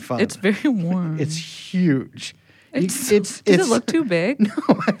not making fun. It's very warm. It's huge. Does it look too big? No,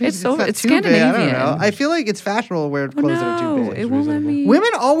 I mean, It's not it's too big. Scandinavian. I don't know. I feel like it's fashionable to wear clothes that are too big. It won't let me.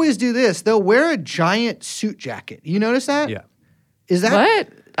 Women always do this. They'll wear a giant suit jacket. You notice that? Yeah. Is that What?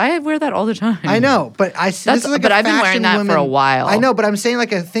 I wear that all the time. I know, but this is like but a I've been wearing fashion that for a woman- while. I know, but I'm saying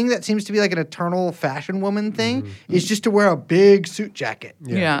like a thing that seems to be like an eternal fashion woman thing is just to wear a big suit jacket.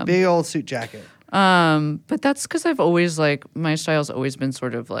 Yeah. Big old suit jacket. But that's because I've always my style's always been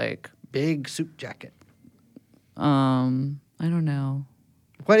sort of Big suit jacket. I don't know.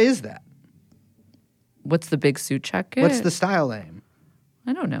 What is that? What's the big suit jacket? What's the style name?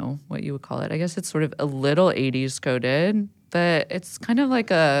 I don't know what you would call it. I guess it's sort of a little 80s coded, but it's kind of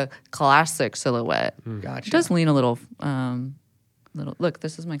like a classic silhouette. Gotcha. It does lean a little. Look,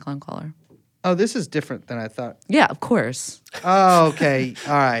 this is my clown collar. Oh, this is different than I thought. Yeah, of course. Oh, okay.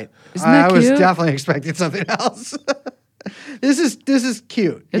 All right. Isn't that I was cute? definitely expecting something else. This is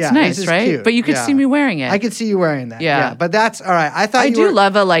cute. It's yeah, nice, this is right? cute. But you could Yeah. see me wearing it. I could see you wearing that. Yeah. But that's all right. I thought I you do were,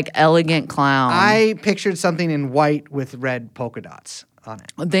 love a elegant clown. I pictured something in white with red polka dots on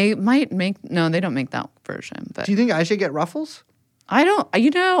it. They might make they don't make that version, but Do you think I should get ruffles? I don't.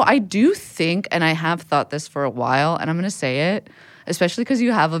 I do think, and I have thought this for a while, and I'm going to say it, especially because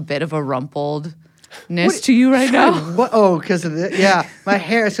you have a bit of a rumpledness to you right now. What? Oh, because of the my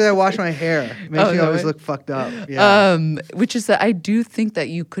hair. So I wash my hair. It makes me no always way. look fucked up. Yeah. Which is that I do think that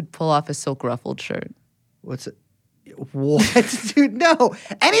you could pull off a silk ruffled shirt. What's it? What, dude? No.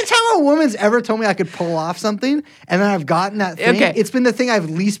 Anytime a woman's ever told me I could pull off something, and then I've gotten that thing, Okay. it's been the thing I've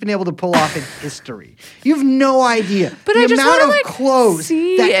least been able to pull off in history. You have no idea. But the I just amount wanna, of clothes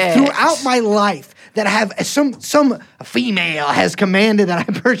see that it. throughout my life that have some female has commanded that I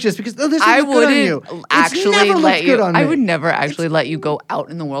purchased because this would I look good on you. wouldn't It's actually never looked let you. good on I me. would never actually let you go out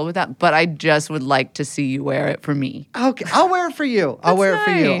in the world with that. But I just would like to see you wear it for me. Okay, I'll wear it for you. I'll wear it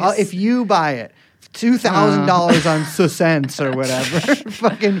for you. nice. If you buy it. $2,000 on Sussense or whatever.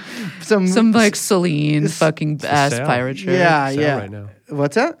 Fucking some Celine fucking ass sale. pirate shirt. yeah, Sale yeah. right now.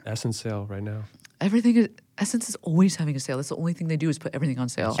 What's that? Essence sale right now. Everything is Essence is always having a sale. That's the only thing they do is put everything on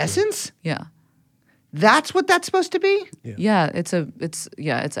sale. Essence? Yeah. That's what that's supposed to be? Yeah, it's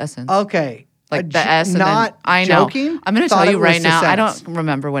Essence. Okay. Like the S and not then I know. joking. I'm going to Thought tell it you was right now. I Sussense. don't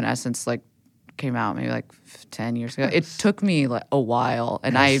remember when Essence came out, maybe 10 years ago. It took me a while,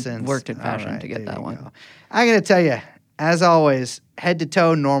 and Essence. I worked in All fashion right, to there get that you one. go. I'm going to tell you, as always, head to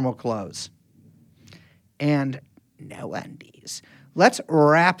toe normal clothes and no undies. Let's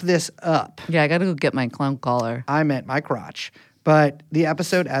wrap this up. Yeah, I got to go get my clown collar. I meant my crotch, but the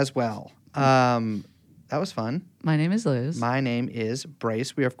episode as well. That was fun. My name is Liz. My name is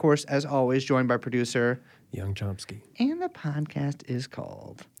Brace. We are, of course, as always, joined by producer, Young Chomsky. and the podcast is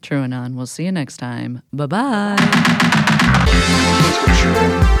called True and On. We'll see you next time. Bye-bye.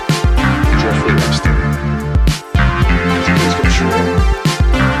 Jeffrey Epstein.